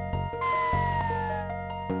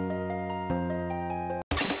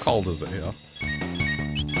 How cold is it here?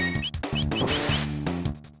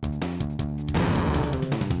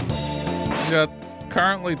 Yeah, it's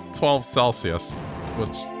currently 12 Celsius,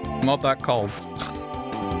 which not that cold.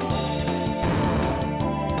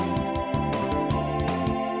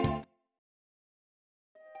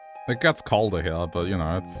 It gets colder here, but you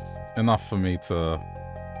know, it's enough for me to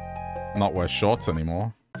not wear shorts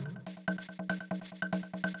anymore.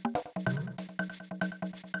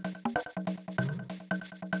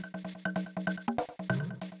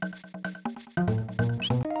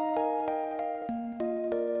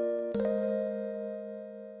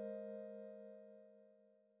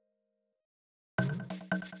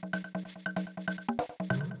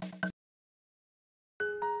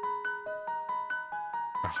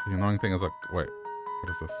 The annoying thing is like, wait, what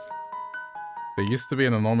is this? There used to be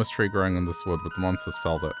an enormous tree growing in this wood, but the monsters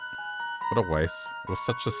felled it. What a waste. It was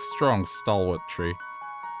such a strong, stalwart tree.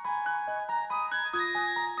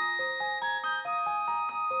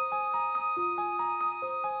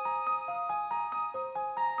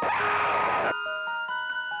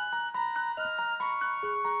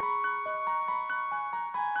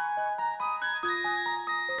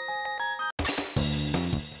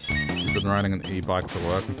 Riding an e-bike to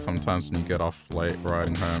work, and sometimes when you get off late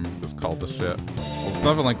riding home, it's cold as shit. Well, it's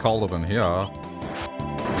definitely colder than here,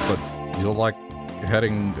 but you're like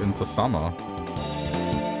heading into summer.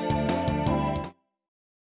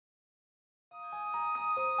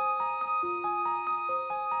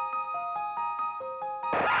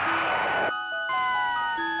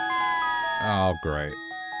 Oh, great.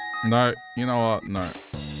 No, you know what? No.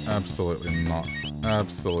 Absolutely not.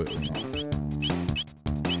 Absolutely not.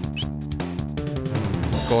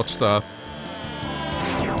 Scorched earth.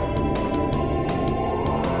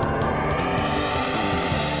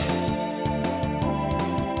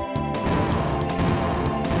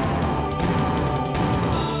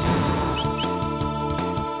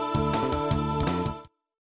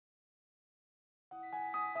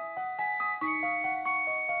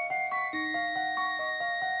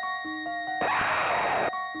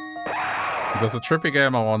 There's a trippy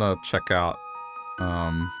game I want to check out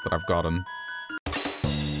that I've gotten.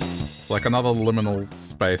 It's like another liminal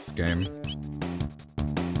space game.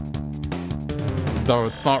 Though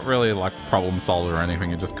it's not really like problem solver or anything,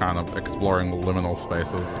 you're just kind of exploring the liminal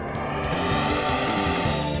spaces.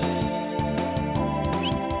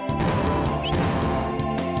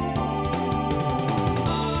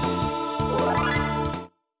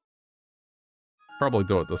 Probably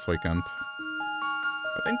do it this weekend.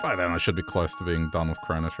 I think by then I should be close to being done with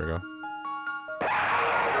Chrono Trigger.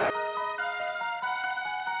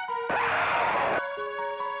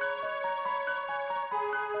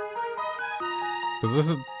 Because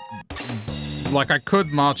this is... Like, I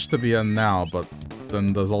could march to the end now, but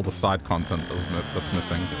then there's all the side content that's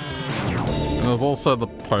missing. And there's also the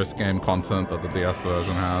post-game content that the DS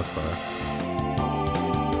version has, so...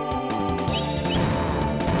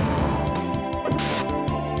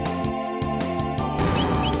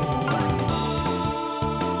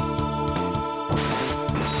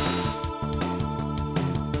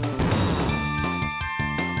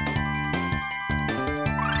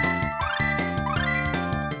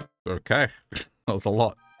 Okay, that was a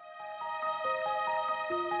lot.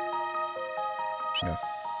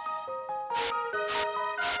 Yes.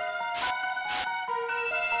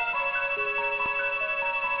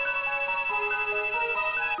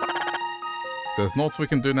 There's naught we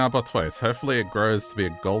can do now but wait. Hopefully it grows to be a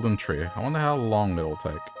golden tree. I wonder how long it'll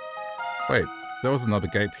take. Wait, there was another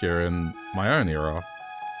gate here in my own era.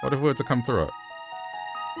 What if we were to come through it?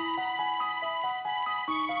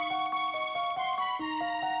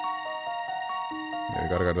 Yeah, we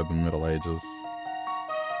gotta go to the Middle Ages.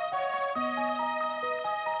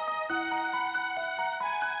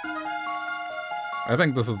 I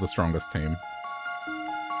think this is the strongest team.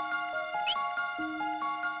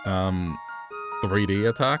 3D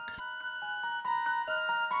attack.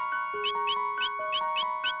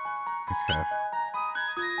 Okay.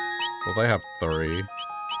 Well, they have 3.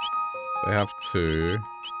 They have 2.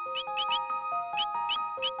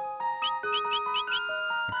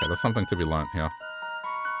 Okay, there's something to be learnt here.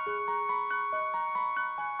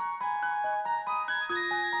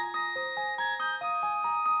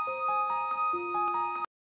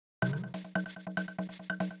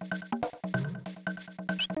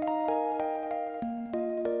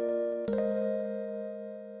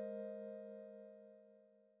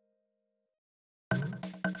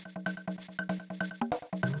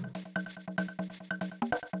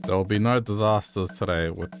 There will be no disasters today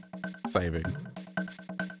with saving.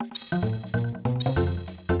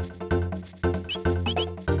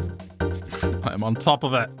 I'm on top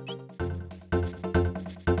of it.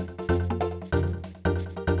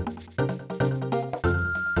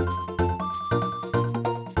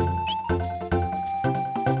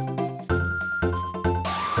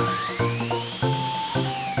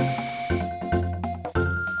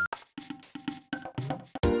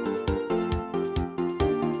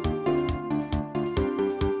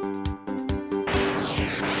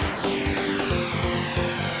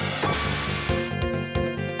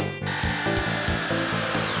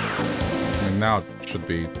 Now it should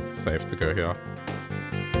be safe to go here.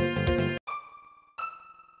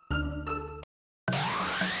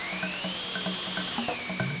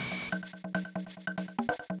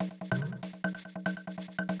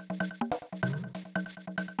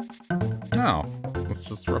 Oh, it's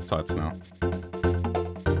just Riptides now.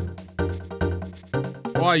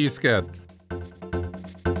 Why are you scared?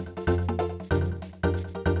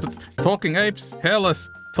 Talking apes? Hairless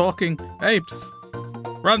talking apes!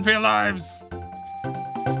 Run for your lives!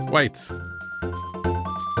 Wait.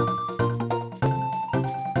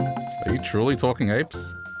 Are you truly talking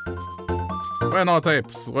apes? We're not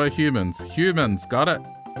apes, we're humans. Humans, got it?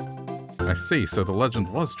 I see, so the legend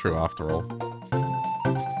was true after all.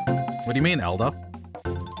 What do you mean, Elder?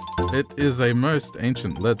 It is a most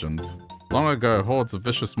ancient legend. Long ago, hordes of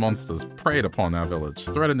vicious monsters preyed upon our village,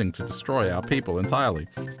 threatening to destroy our people entirely.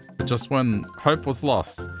 But just when hope was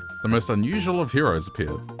lost, the most unusual of heroes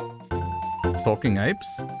appeared. Talking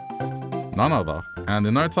apes? None other. And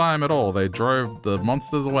in no time at all, they drove the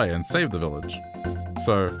monsters away and saved the village.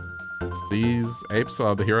 So, these apes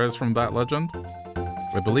are the heroes from that legend?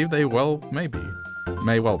 I believe they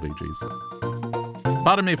may well be, geez.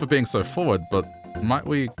 Pardon me for being so forward, but might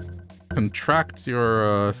we contract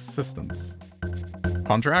your assistance?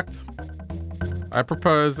 Contract? I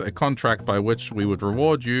propose a contract by which we would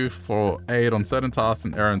reward you for aid on certain tasks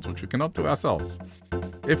and errands which we cannot do ourselves.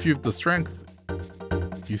 If you've the strength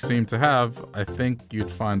you seem to have, I think you'd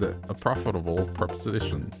find it a profitable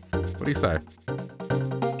proposition. What do you say?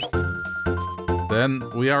 Then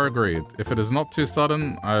we are agreed. If it is not too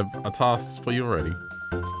sudden, I have a task for you already.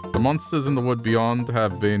 The monsters in the wood beyond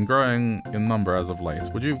have been growing in number as of late.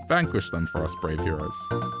 Would you vanquish them for us, brave heroes?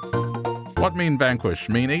 What mean vanquish?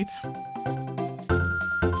 Mean eat?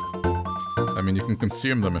 I mean, you can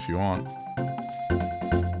consume them if you want.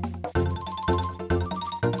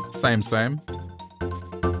 Same.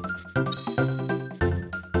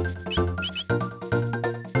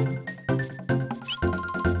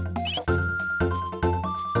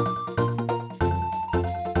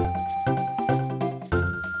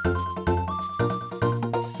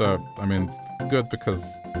 So, I mean, good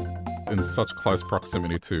because in such close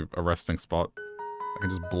proximity to a resting spot, I can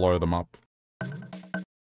just blow them up.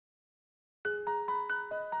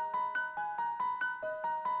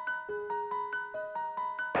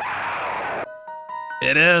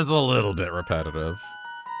 It is a little bit repetitive.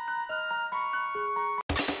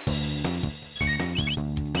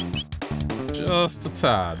 Just a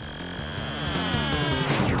tad.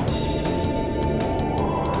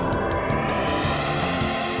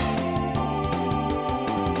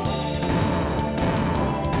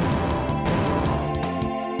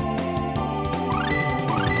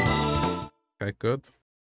 Okay, good.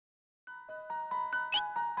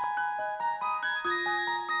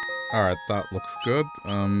 Alright, that looks good.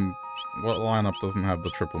 What lineup doesn't have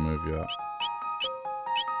the triple move yet?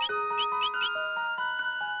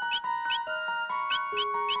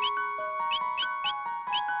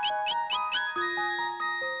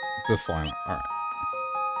 This lineup, alright.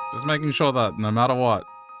 Just making sure that no matter what,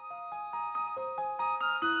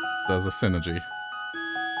 there's a synergy.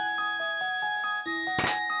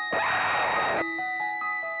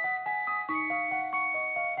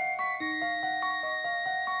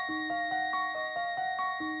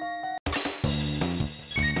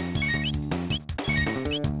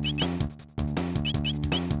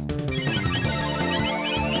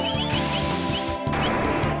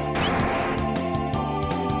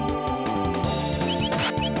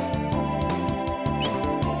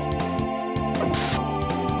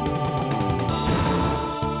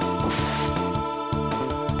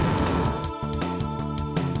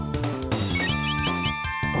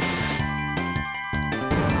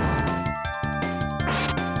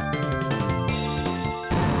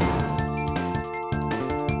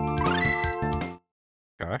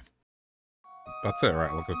 That's it,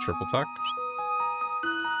 right? Look at triple tuck.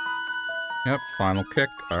 Yep, final kick.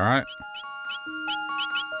 Alright.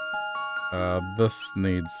 This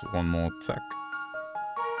needs one more tech.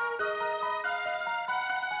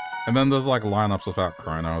 And then there's like lineups without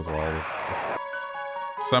Chrono as well. There's just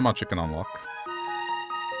so much you can unlock.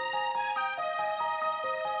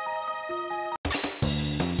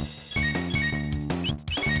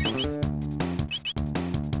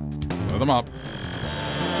 Blow them up.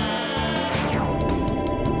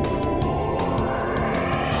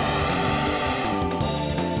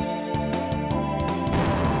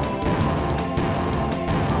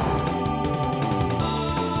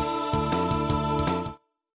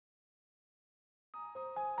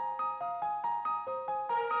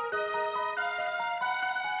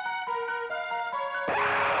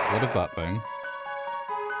 What is that thing?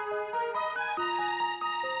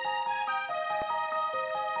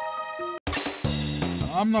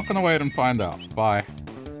 I'm not gonna wait and find out. Bye.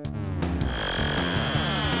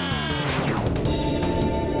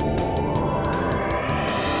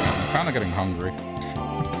 I'm kinda getting hungry.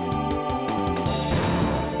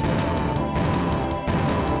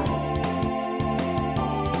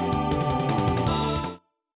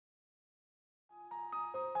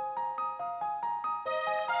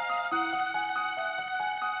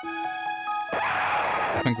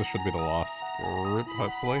 I think this should be the last group,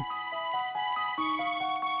 hopefully.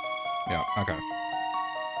 Yeah, okay.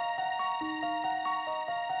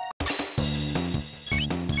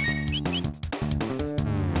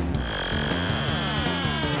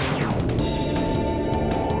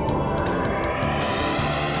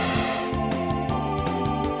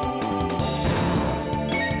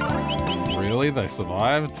 Really? They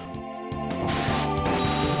survived?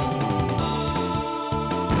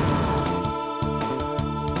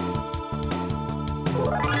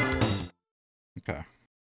 Okay.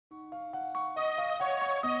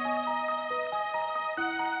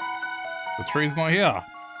 The tree's not here.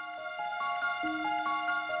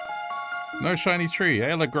 No shiny tree.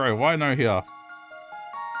 Hey, let grow. Why no here?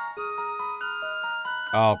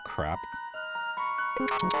 Oh, crap.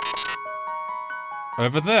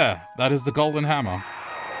 Over there. That is the golden hammer.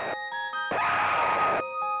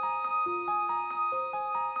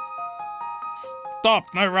 Stop!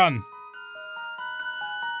 No, run!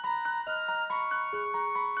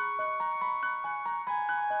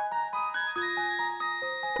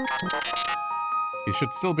 He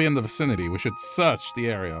should still be in the vicinity. We should search the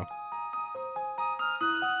area.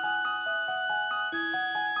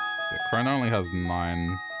 Yeah, Chrono only has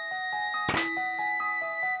 9.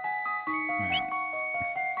 Yeah.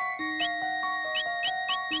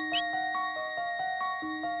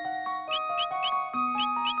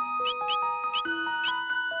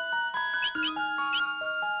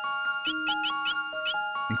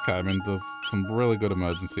 Okay, I mean, there's some really good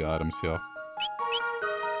emergency items here.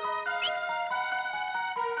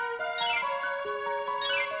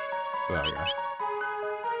 There we go.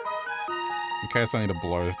 In case I need to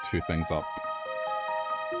blow 2 things up.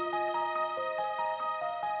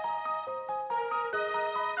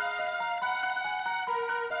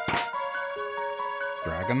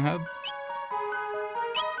 Dragon head?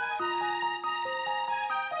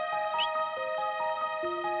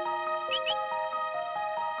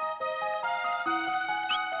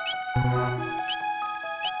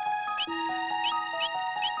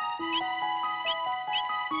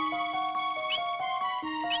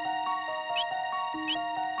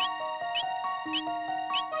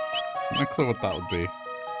 No clue what that would be.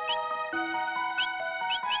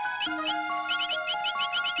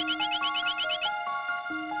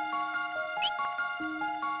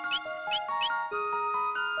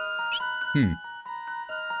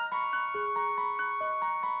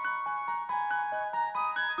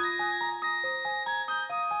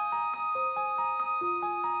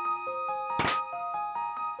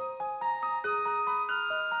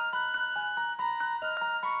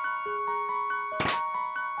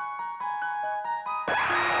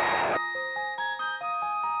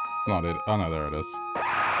 Not it. Oh no, there it is. Is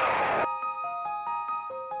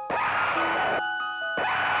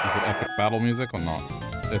it epic battle music or not?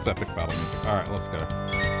 It's epic battle music. Alright, let's go.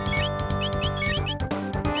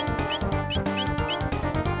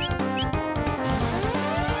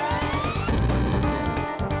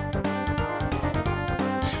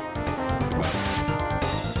 It's too bad.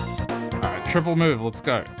 Alright, triple move, let's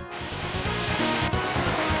go.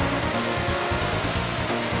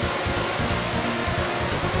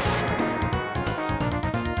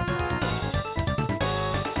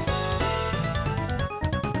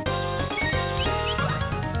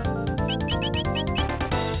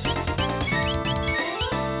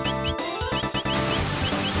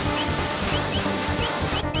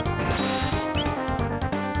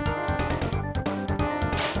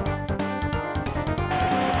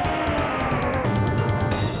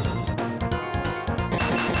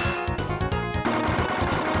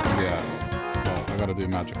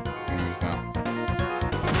 Magic moves now.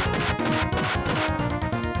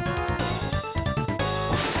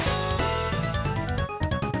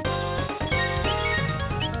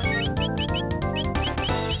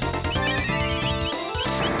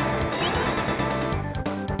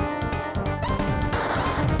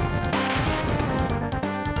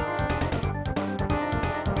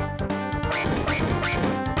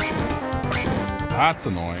 That's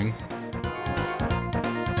annoying.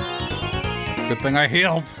 Good thing I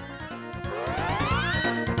healed.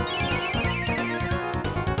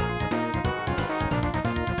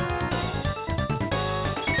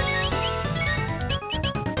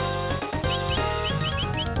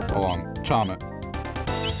 Hold on, charm it.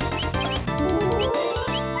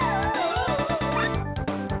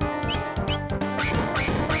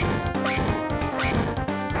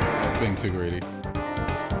 That's being too greedy.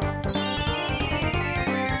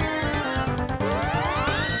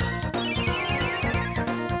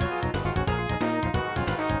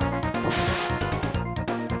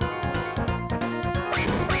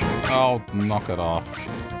 I'll knock it off.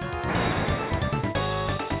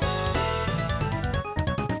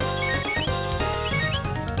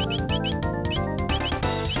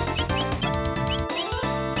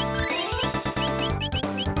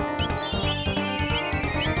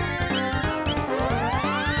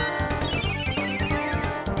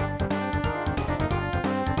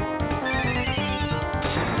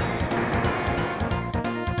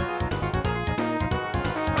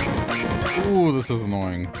 Ooh, this is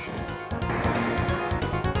annoying.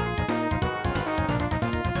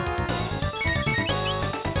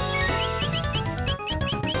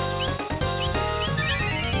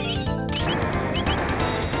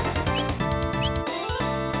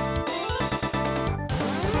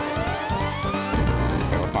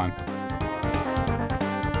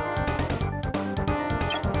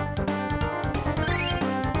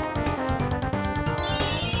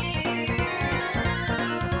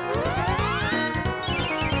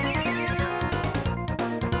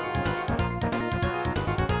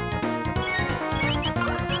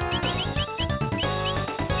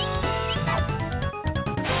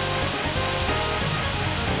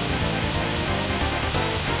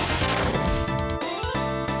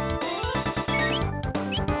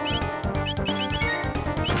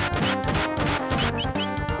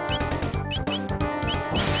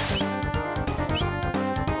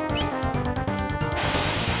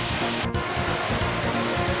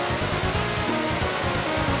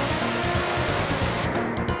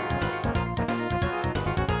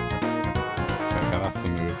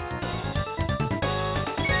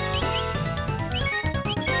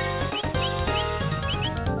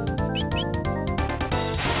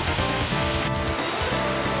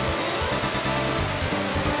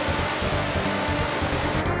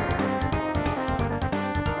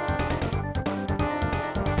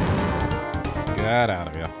 Get out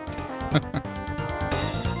of here.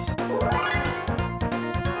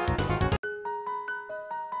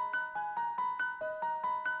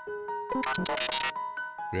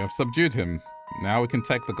 We have subdued him. Now we can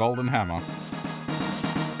take the golden hammer.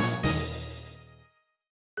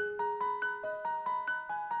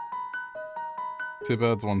 Two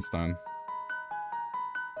birds, one stone.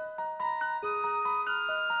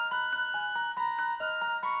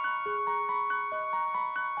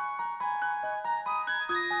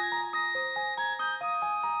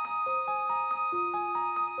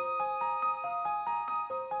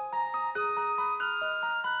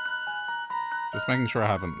 Just making sure I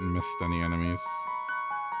haven't missed any enemies.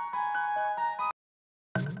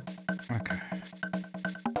 Okay.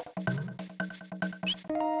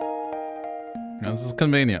 Now, this is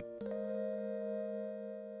convenient.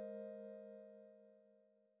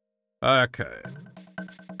 Okay.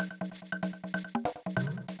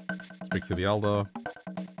 Speak to the Elder.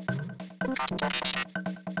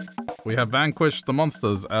 We have vanquished the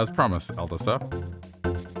monsters as promised, Elder Sir.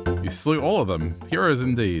 You slew all of them. Heroes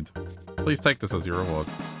indeed. Please take this as your reward.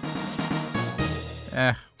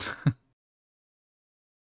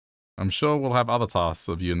 I'm sure we'll have other tasks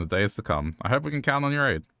of you in the days to come. I hope we can count on your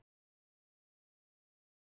aid.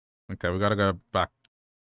 Okay, we gotta go back.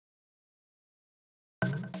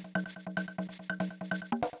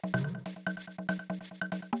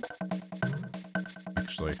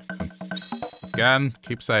 Actually, since... Again,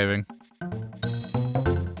 keep saving.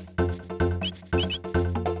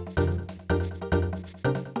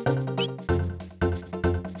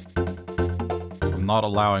 I'm not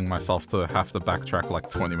allowing myself to have to backtrack like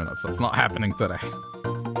 20 minutes. That's not happening today.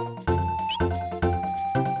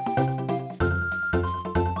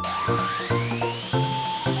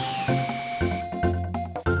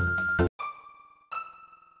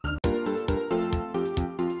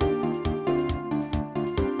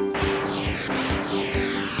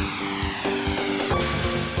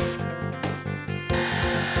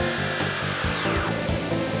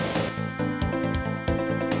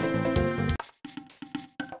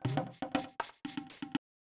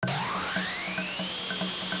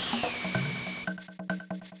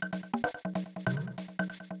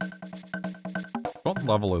 What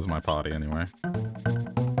level is my party anyway?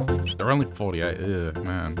 They're only 48. Ugh,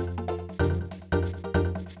 man.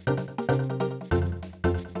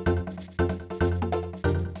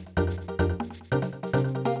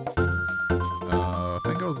 I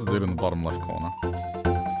think it was the dude in the bottom left corner.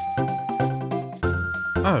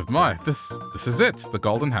 Oh my, this is it! The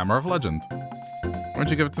Golden Hammer of Legend. Won't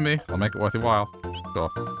you give it to me? I'll make it worth your while. Sure.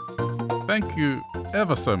 Thank you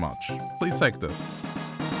ever so much. Please take this.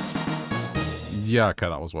 Yeah, okay,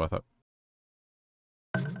 that was worth it.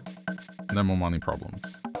 No more money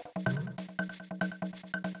problems.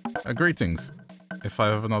 Greetings. If I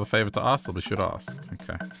have another favor to ask, I'll be sure to ask.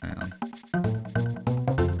 Okay, hang on.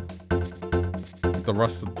 The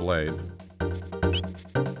rusted blade.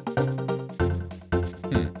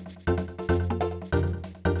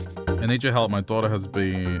 I need your help. My daughter has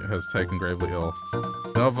taken gravely ill.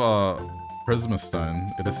 Know of a Prisma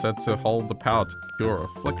Stone. It is said to hold the power to cure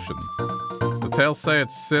affliction. The tales say it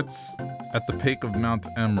sits at the peak of Mount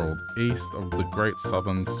Emerald, east of the Great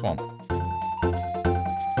Southern Swamp.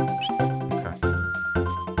 Okay.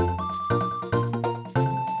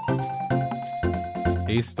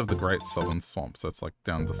 East of the Great Southern Swamp, so it's like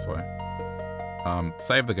down this way.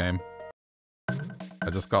 Save the game. I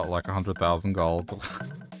just got like 100,000 gold.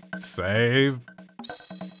 Save.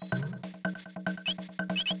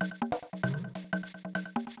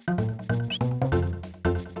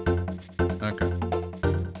 Okay.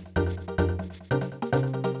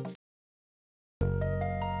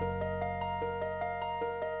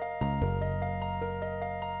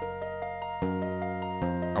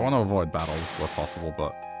 I want to avoid battles where possible,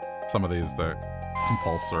 but some of these, they're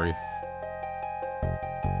compulsory.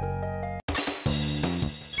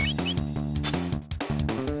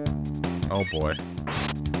 Oh boy.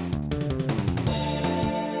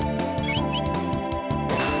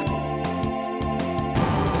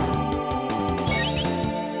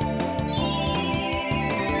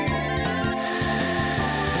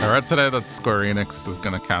 I read today that Square Enix is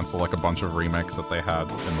going to cancel like a bunch of remakes that they had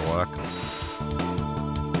in the works.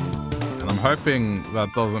 And I'm hoping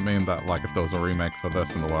that doesn't mean that like if there was a remake for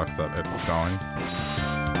this in the works that it's going.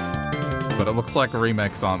 But it looks like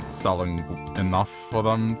remakes aren't selling enough for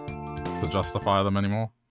them to justify them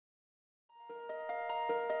anymore.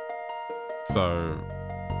 So,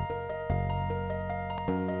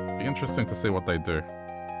 be interesting to see what they do.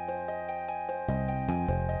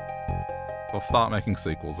 They'll start making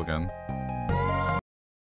sequels again.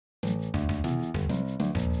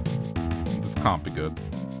 can't be good.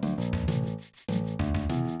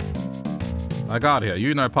 I got here.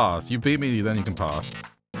 You no pass. You beat me, then you can pass.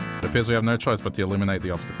 It appears we have no choice but to eliminate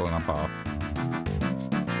the obstacle in our path.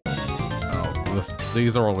 Oh,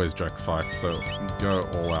 these are always joke fights, so go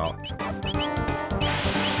all out.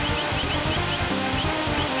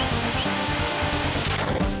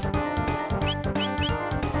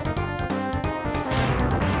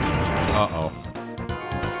 Uh-oh.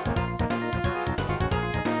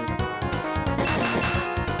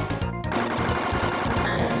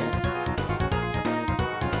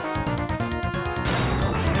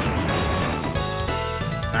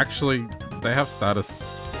 Actually, they have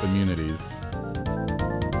status immunities.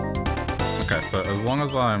 Okay, so as long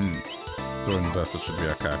as I'm doing this, it should be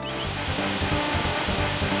okay.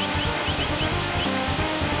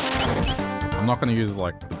 I'm not gonna use,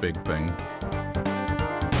 like, the big thing.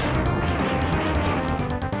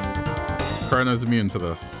 Chrono's immune to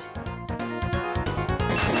this.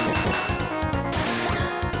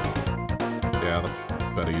 Yeah, that's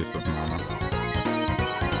better use of mana.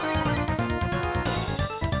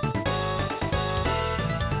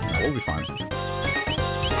 We'll be fine.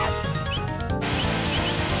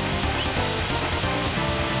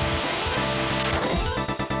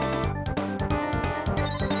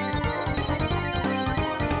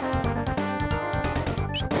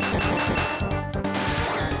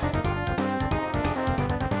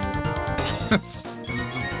 This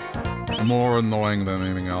is just more annoying than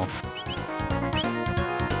anything else.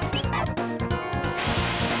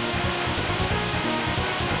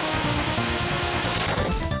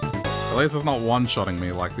 At least it's not one-shotting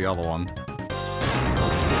me like the other one.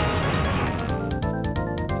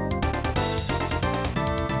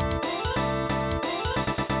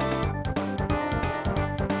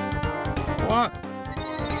 What?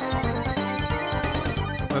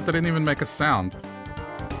 That didn't even make a sound.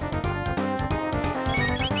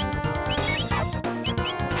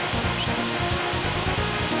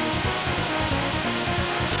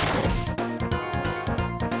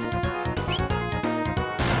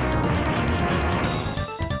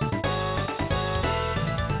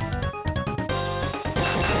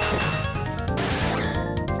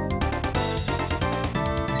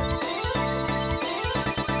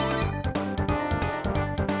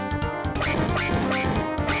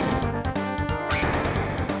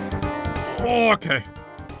 Oh, okay.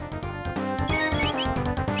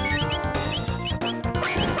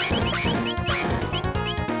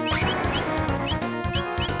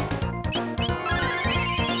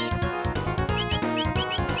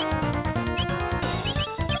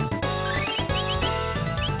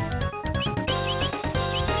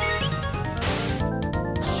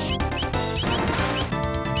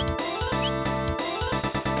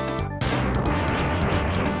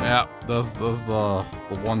 Yeah, there's the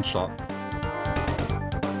one shot.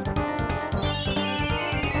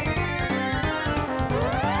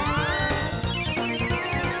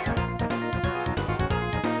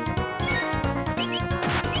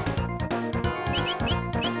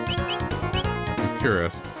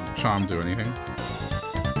 Curious. Charm do anything?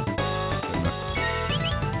 I missed.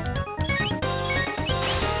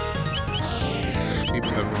 Keep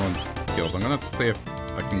everyone killed. I'm gonna see if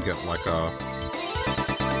I can get like a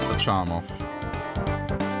charm off.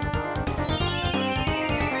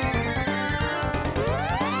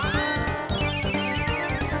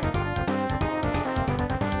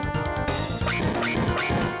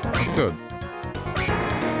 That's good.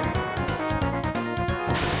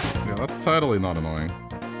 That's totally not annoying.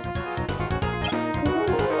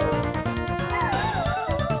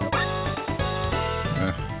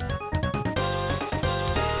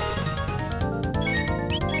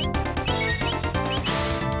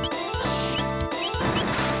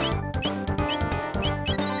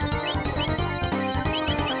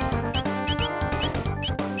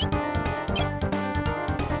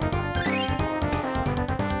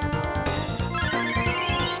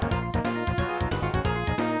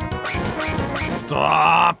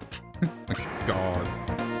 Stop! God.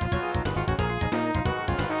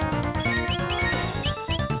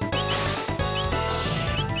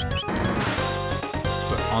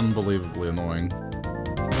 So unbelievably annoying.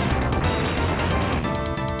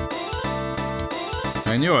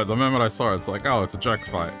 I knew it the moment I saw it. It's like, oh, it's a joke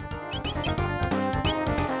fight.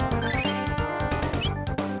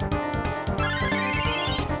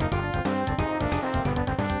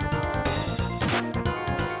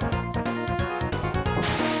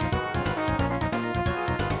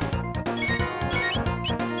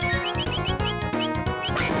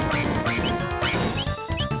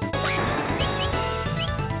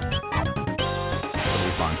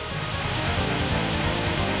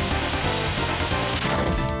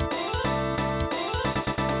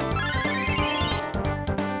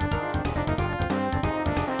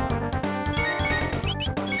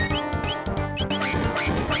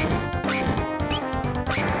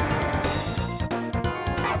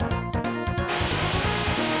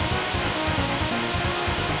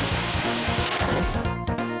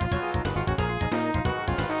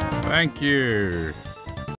 Thank you.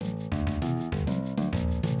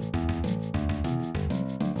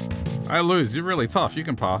 I lose. You're really tough. You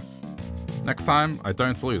can pass. Next time, I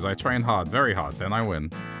don't lose. I train hard, very hard. Then I win.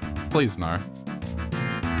 Please, no.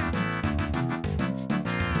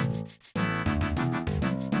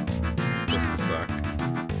 Just a sec.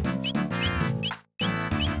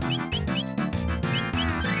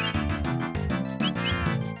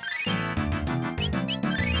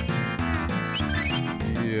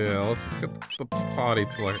 Yeah, let's just get the party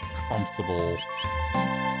to like a comfortable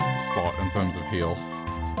spot in terms of heal.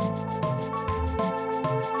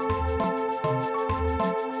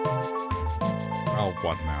 Oh,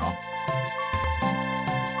 what now?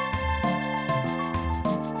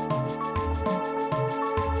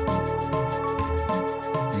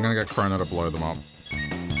 I'm gonna get Chrono to blow them up.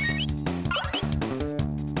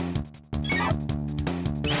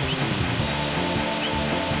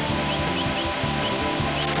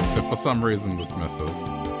 If for some reason this misses,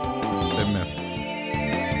 it missed.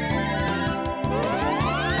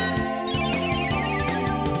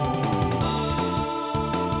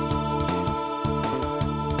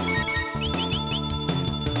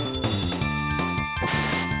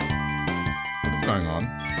 What's going on?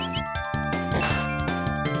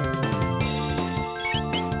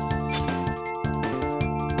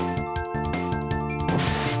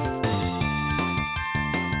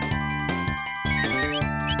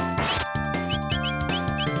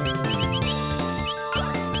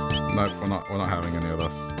 Nope, we're not having any of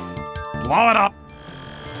this. Blow it up!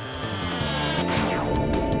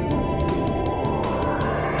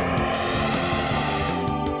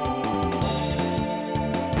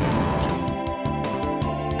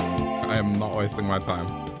 I am not wasting my time.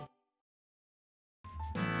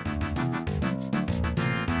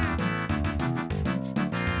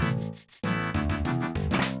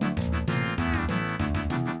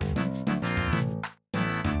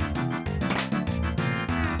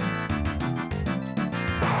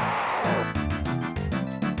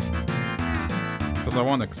 Because I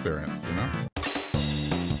want experience, you know?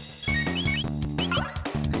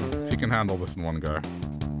 So you can handle this in one go.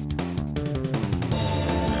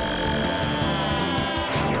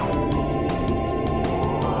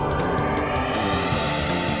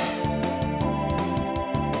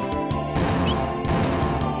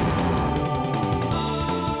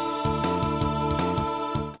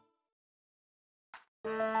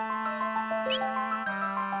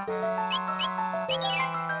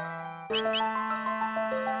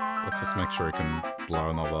 Let's just make sure we can blow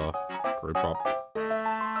another group up.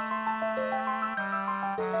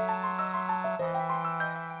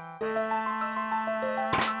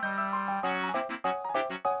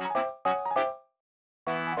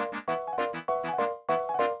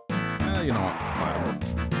 You know what?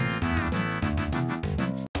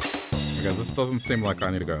 Okay, this doesn't seem like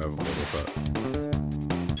I need to go overboard with it.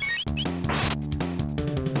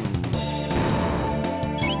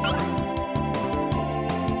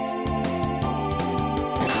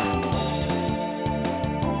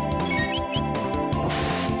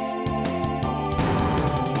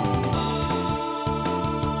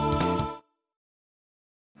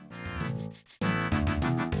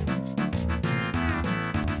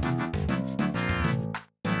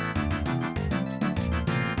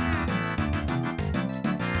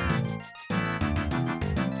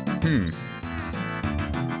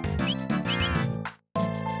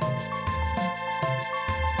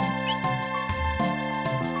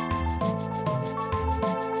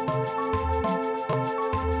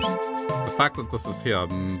 The fact that this is here,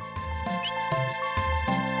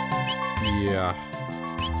 yeah,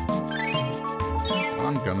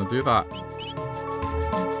 I'm gonna do that.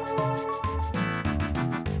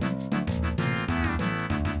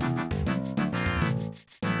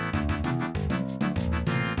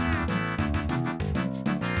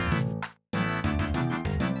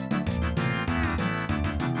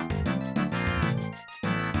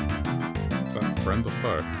 Is that friend or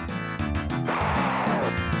foe?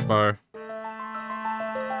 Foe.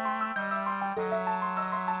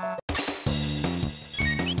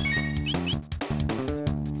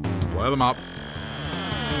 Blow them up.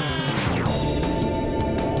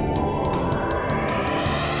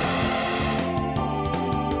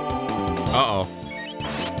 Uh-oh.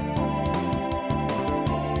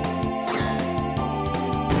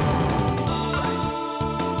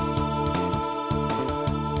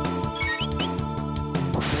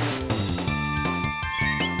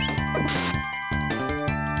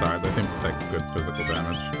 Sorry, they seem to take good physical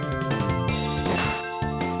damage.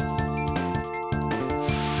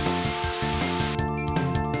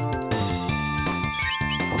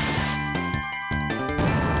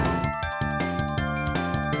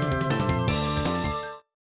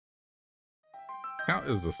 How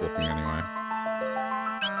is this looking anyway?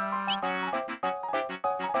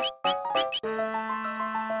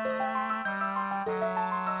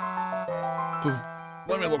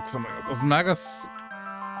 Let me look something up. Does Magus...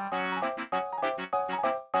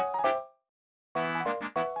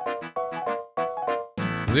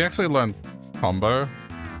 Does he actually learn combo?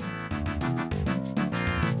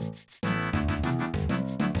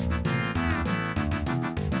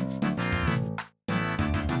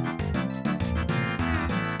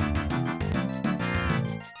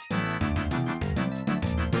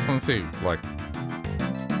 Just want to see, like...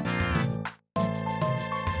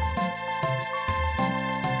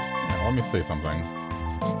 Yeah, let me see something.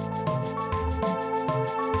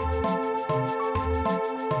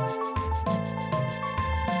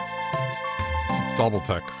 Double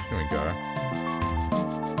text. Here we go.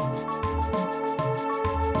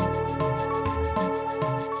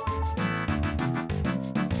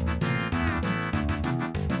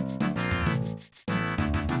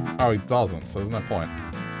 Oh, he doesn't, so there's no point.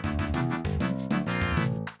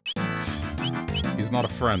 He's not a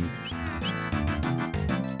friend.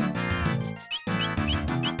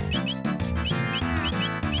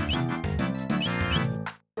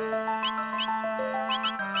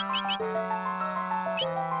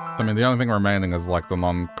 I mean, the only thing remaining is, like, the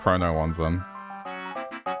non-Chrono ones, then.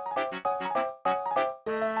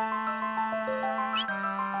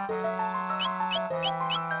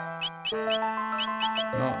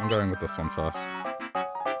 No, I'm going with this one first.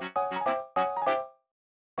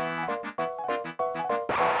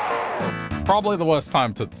 Probably the worst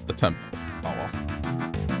time to attempt this. Oh well.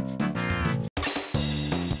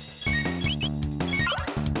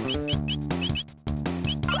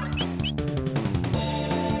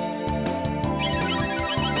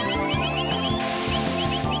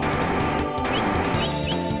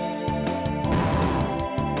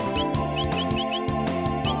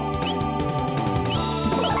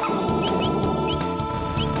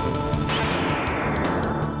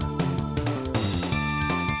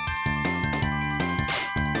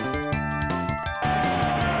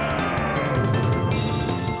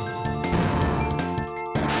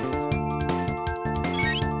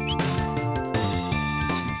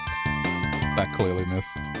 Clearly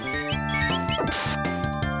missed.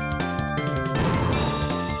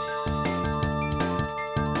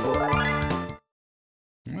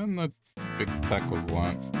 And the big tech was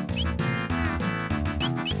learnt.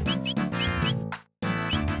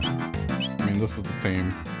 I mean, this is the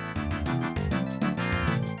team.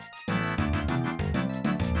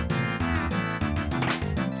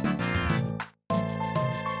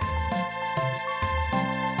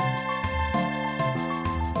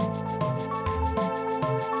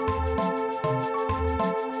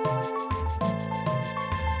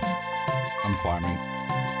 Climbing.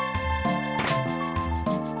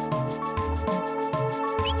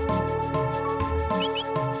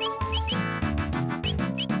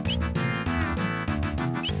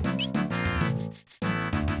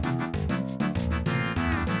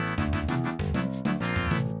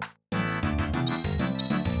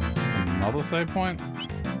 Another save point?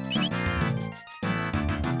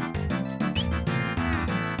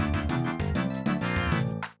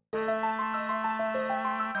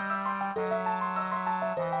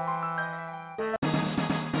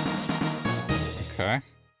 Okay.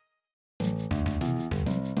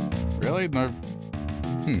 Really? No.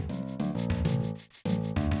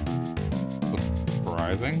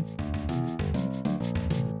 Surprising.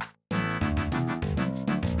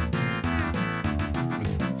 I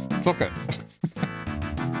just took it.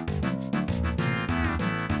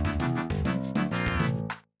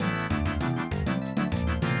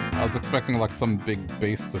 I was expecting like some big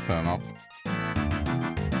beast to turn up.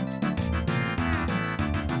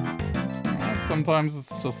 Sometimes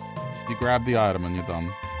it's just, you grab the item and you're done.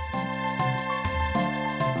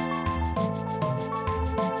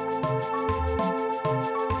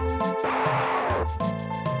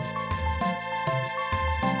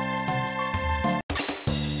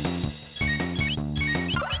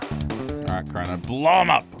 Alright, Chrono, blow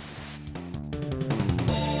him up!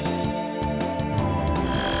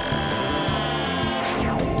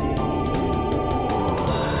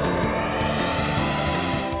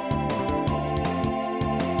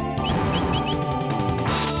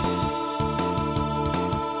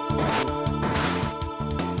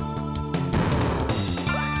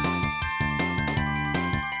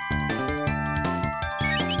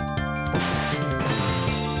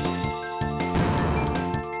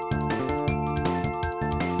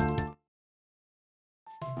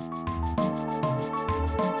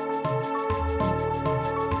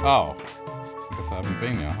 Oh. I guess I haven't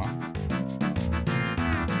been here, huh?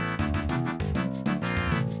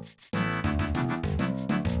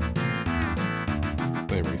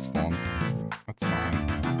 they respawned. That's fine.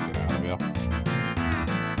 Get out of here.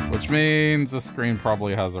 Which means the screen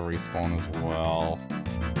probably has a respawn as well.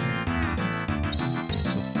 Let's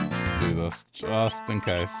just do this, just in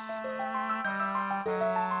case.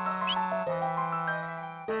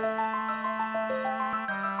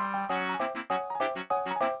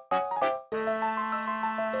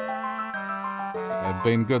 I've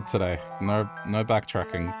been good today. No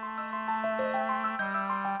backtracking.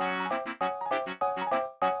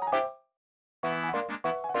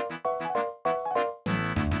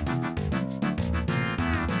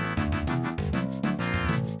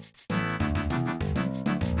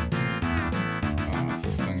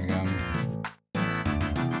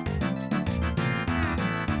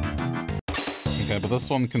 But this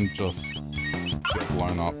one can just get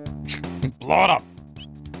blown up. Blow it up!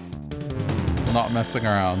 We're not messing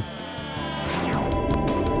around.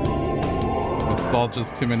 It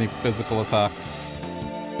dodges too many physical attacks.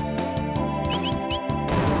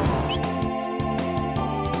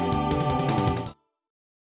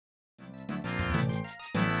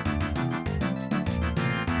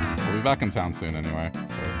 We'll be back in town soon anyway,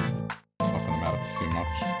 so it's not gonna matter too much.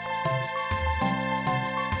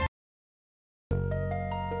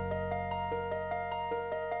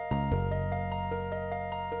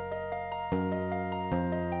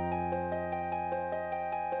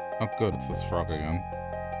 Oh good, it's this frog again.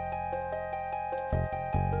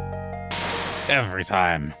 Every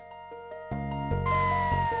time.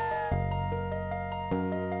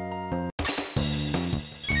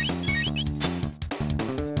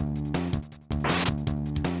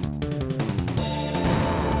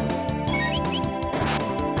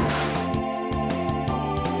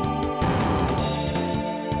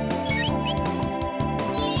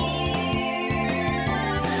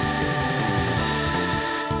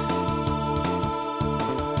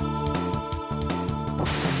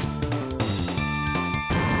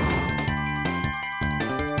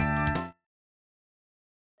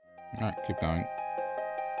 Alright, keep going.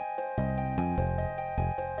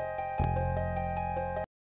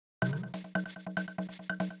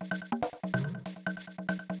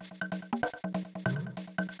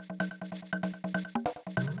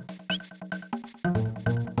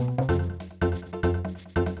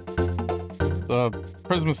 The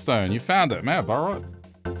Prisma Stone, you found it. May I borrow it?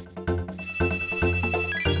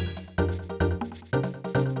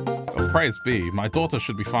 Oh, praise be, my daughter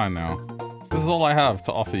should be fine now. This is all I have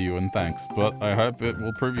to offer you in thanks, but I hope it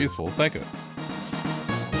will prove useful. Take it.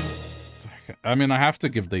 I mean, I have to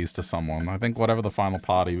give these to someone. I think whatever the final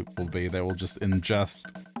party will be, they will just ingest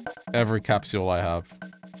every capsule I have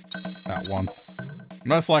at once.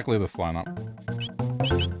 Most likely this lineup.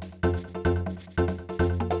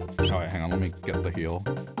 Oh wait, hang on, let me get the heal.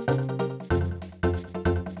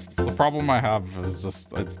 So the problem I have is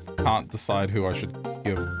just I can't decide who I should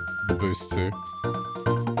give the boost to.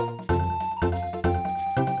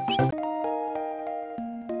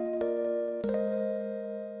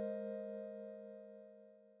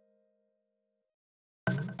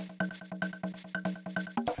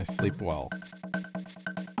 Sleep well.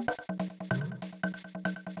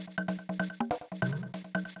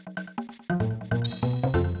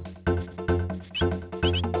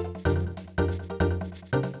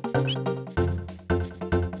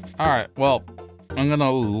 Alright, well, I'm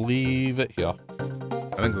gonna leave it here. I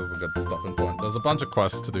think this is a good stopping point. There's a bunch of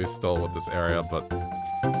quests to do still with this area, but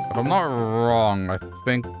if I'm not wrong, I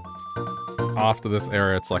think after this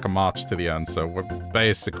area it's like a march to the end, so we're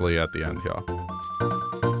basically at the end here.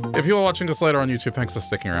 If you are watching this later on YouTube, thanks for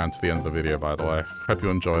sticking around to the end of the video, by the way. Hope you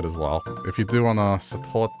enjoyed as well. If you do want to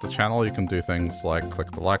support the channel, you can do things like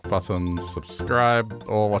click the like button, subscribe,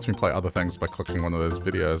 or watch me play other things by clicking one of those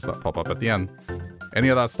videos that pop up at the end. Any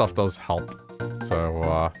of that stuff does help.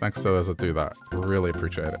 So thanks to those that do that. Really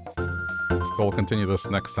appreciate it. We'll continue this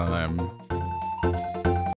next time.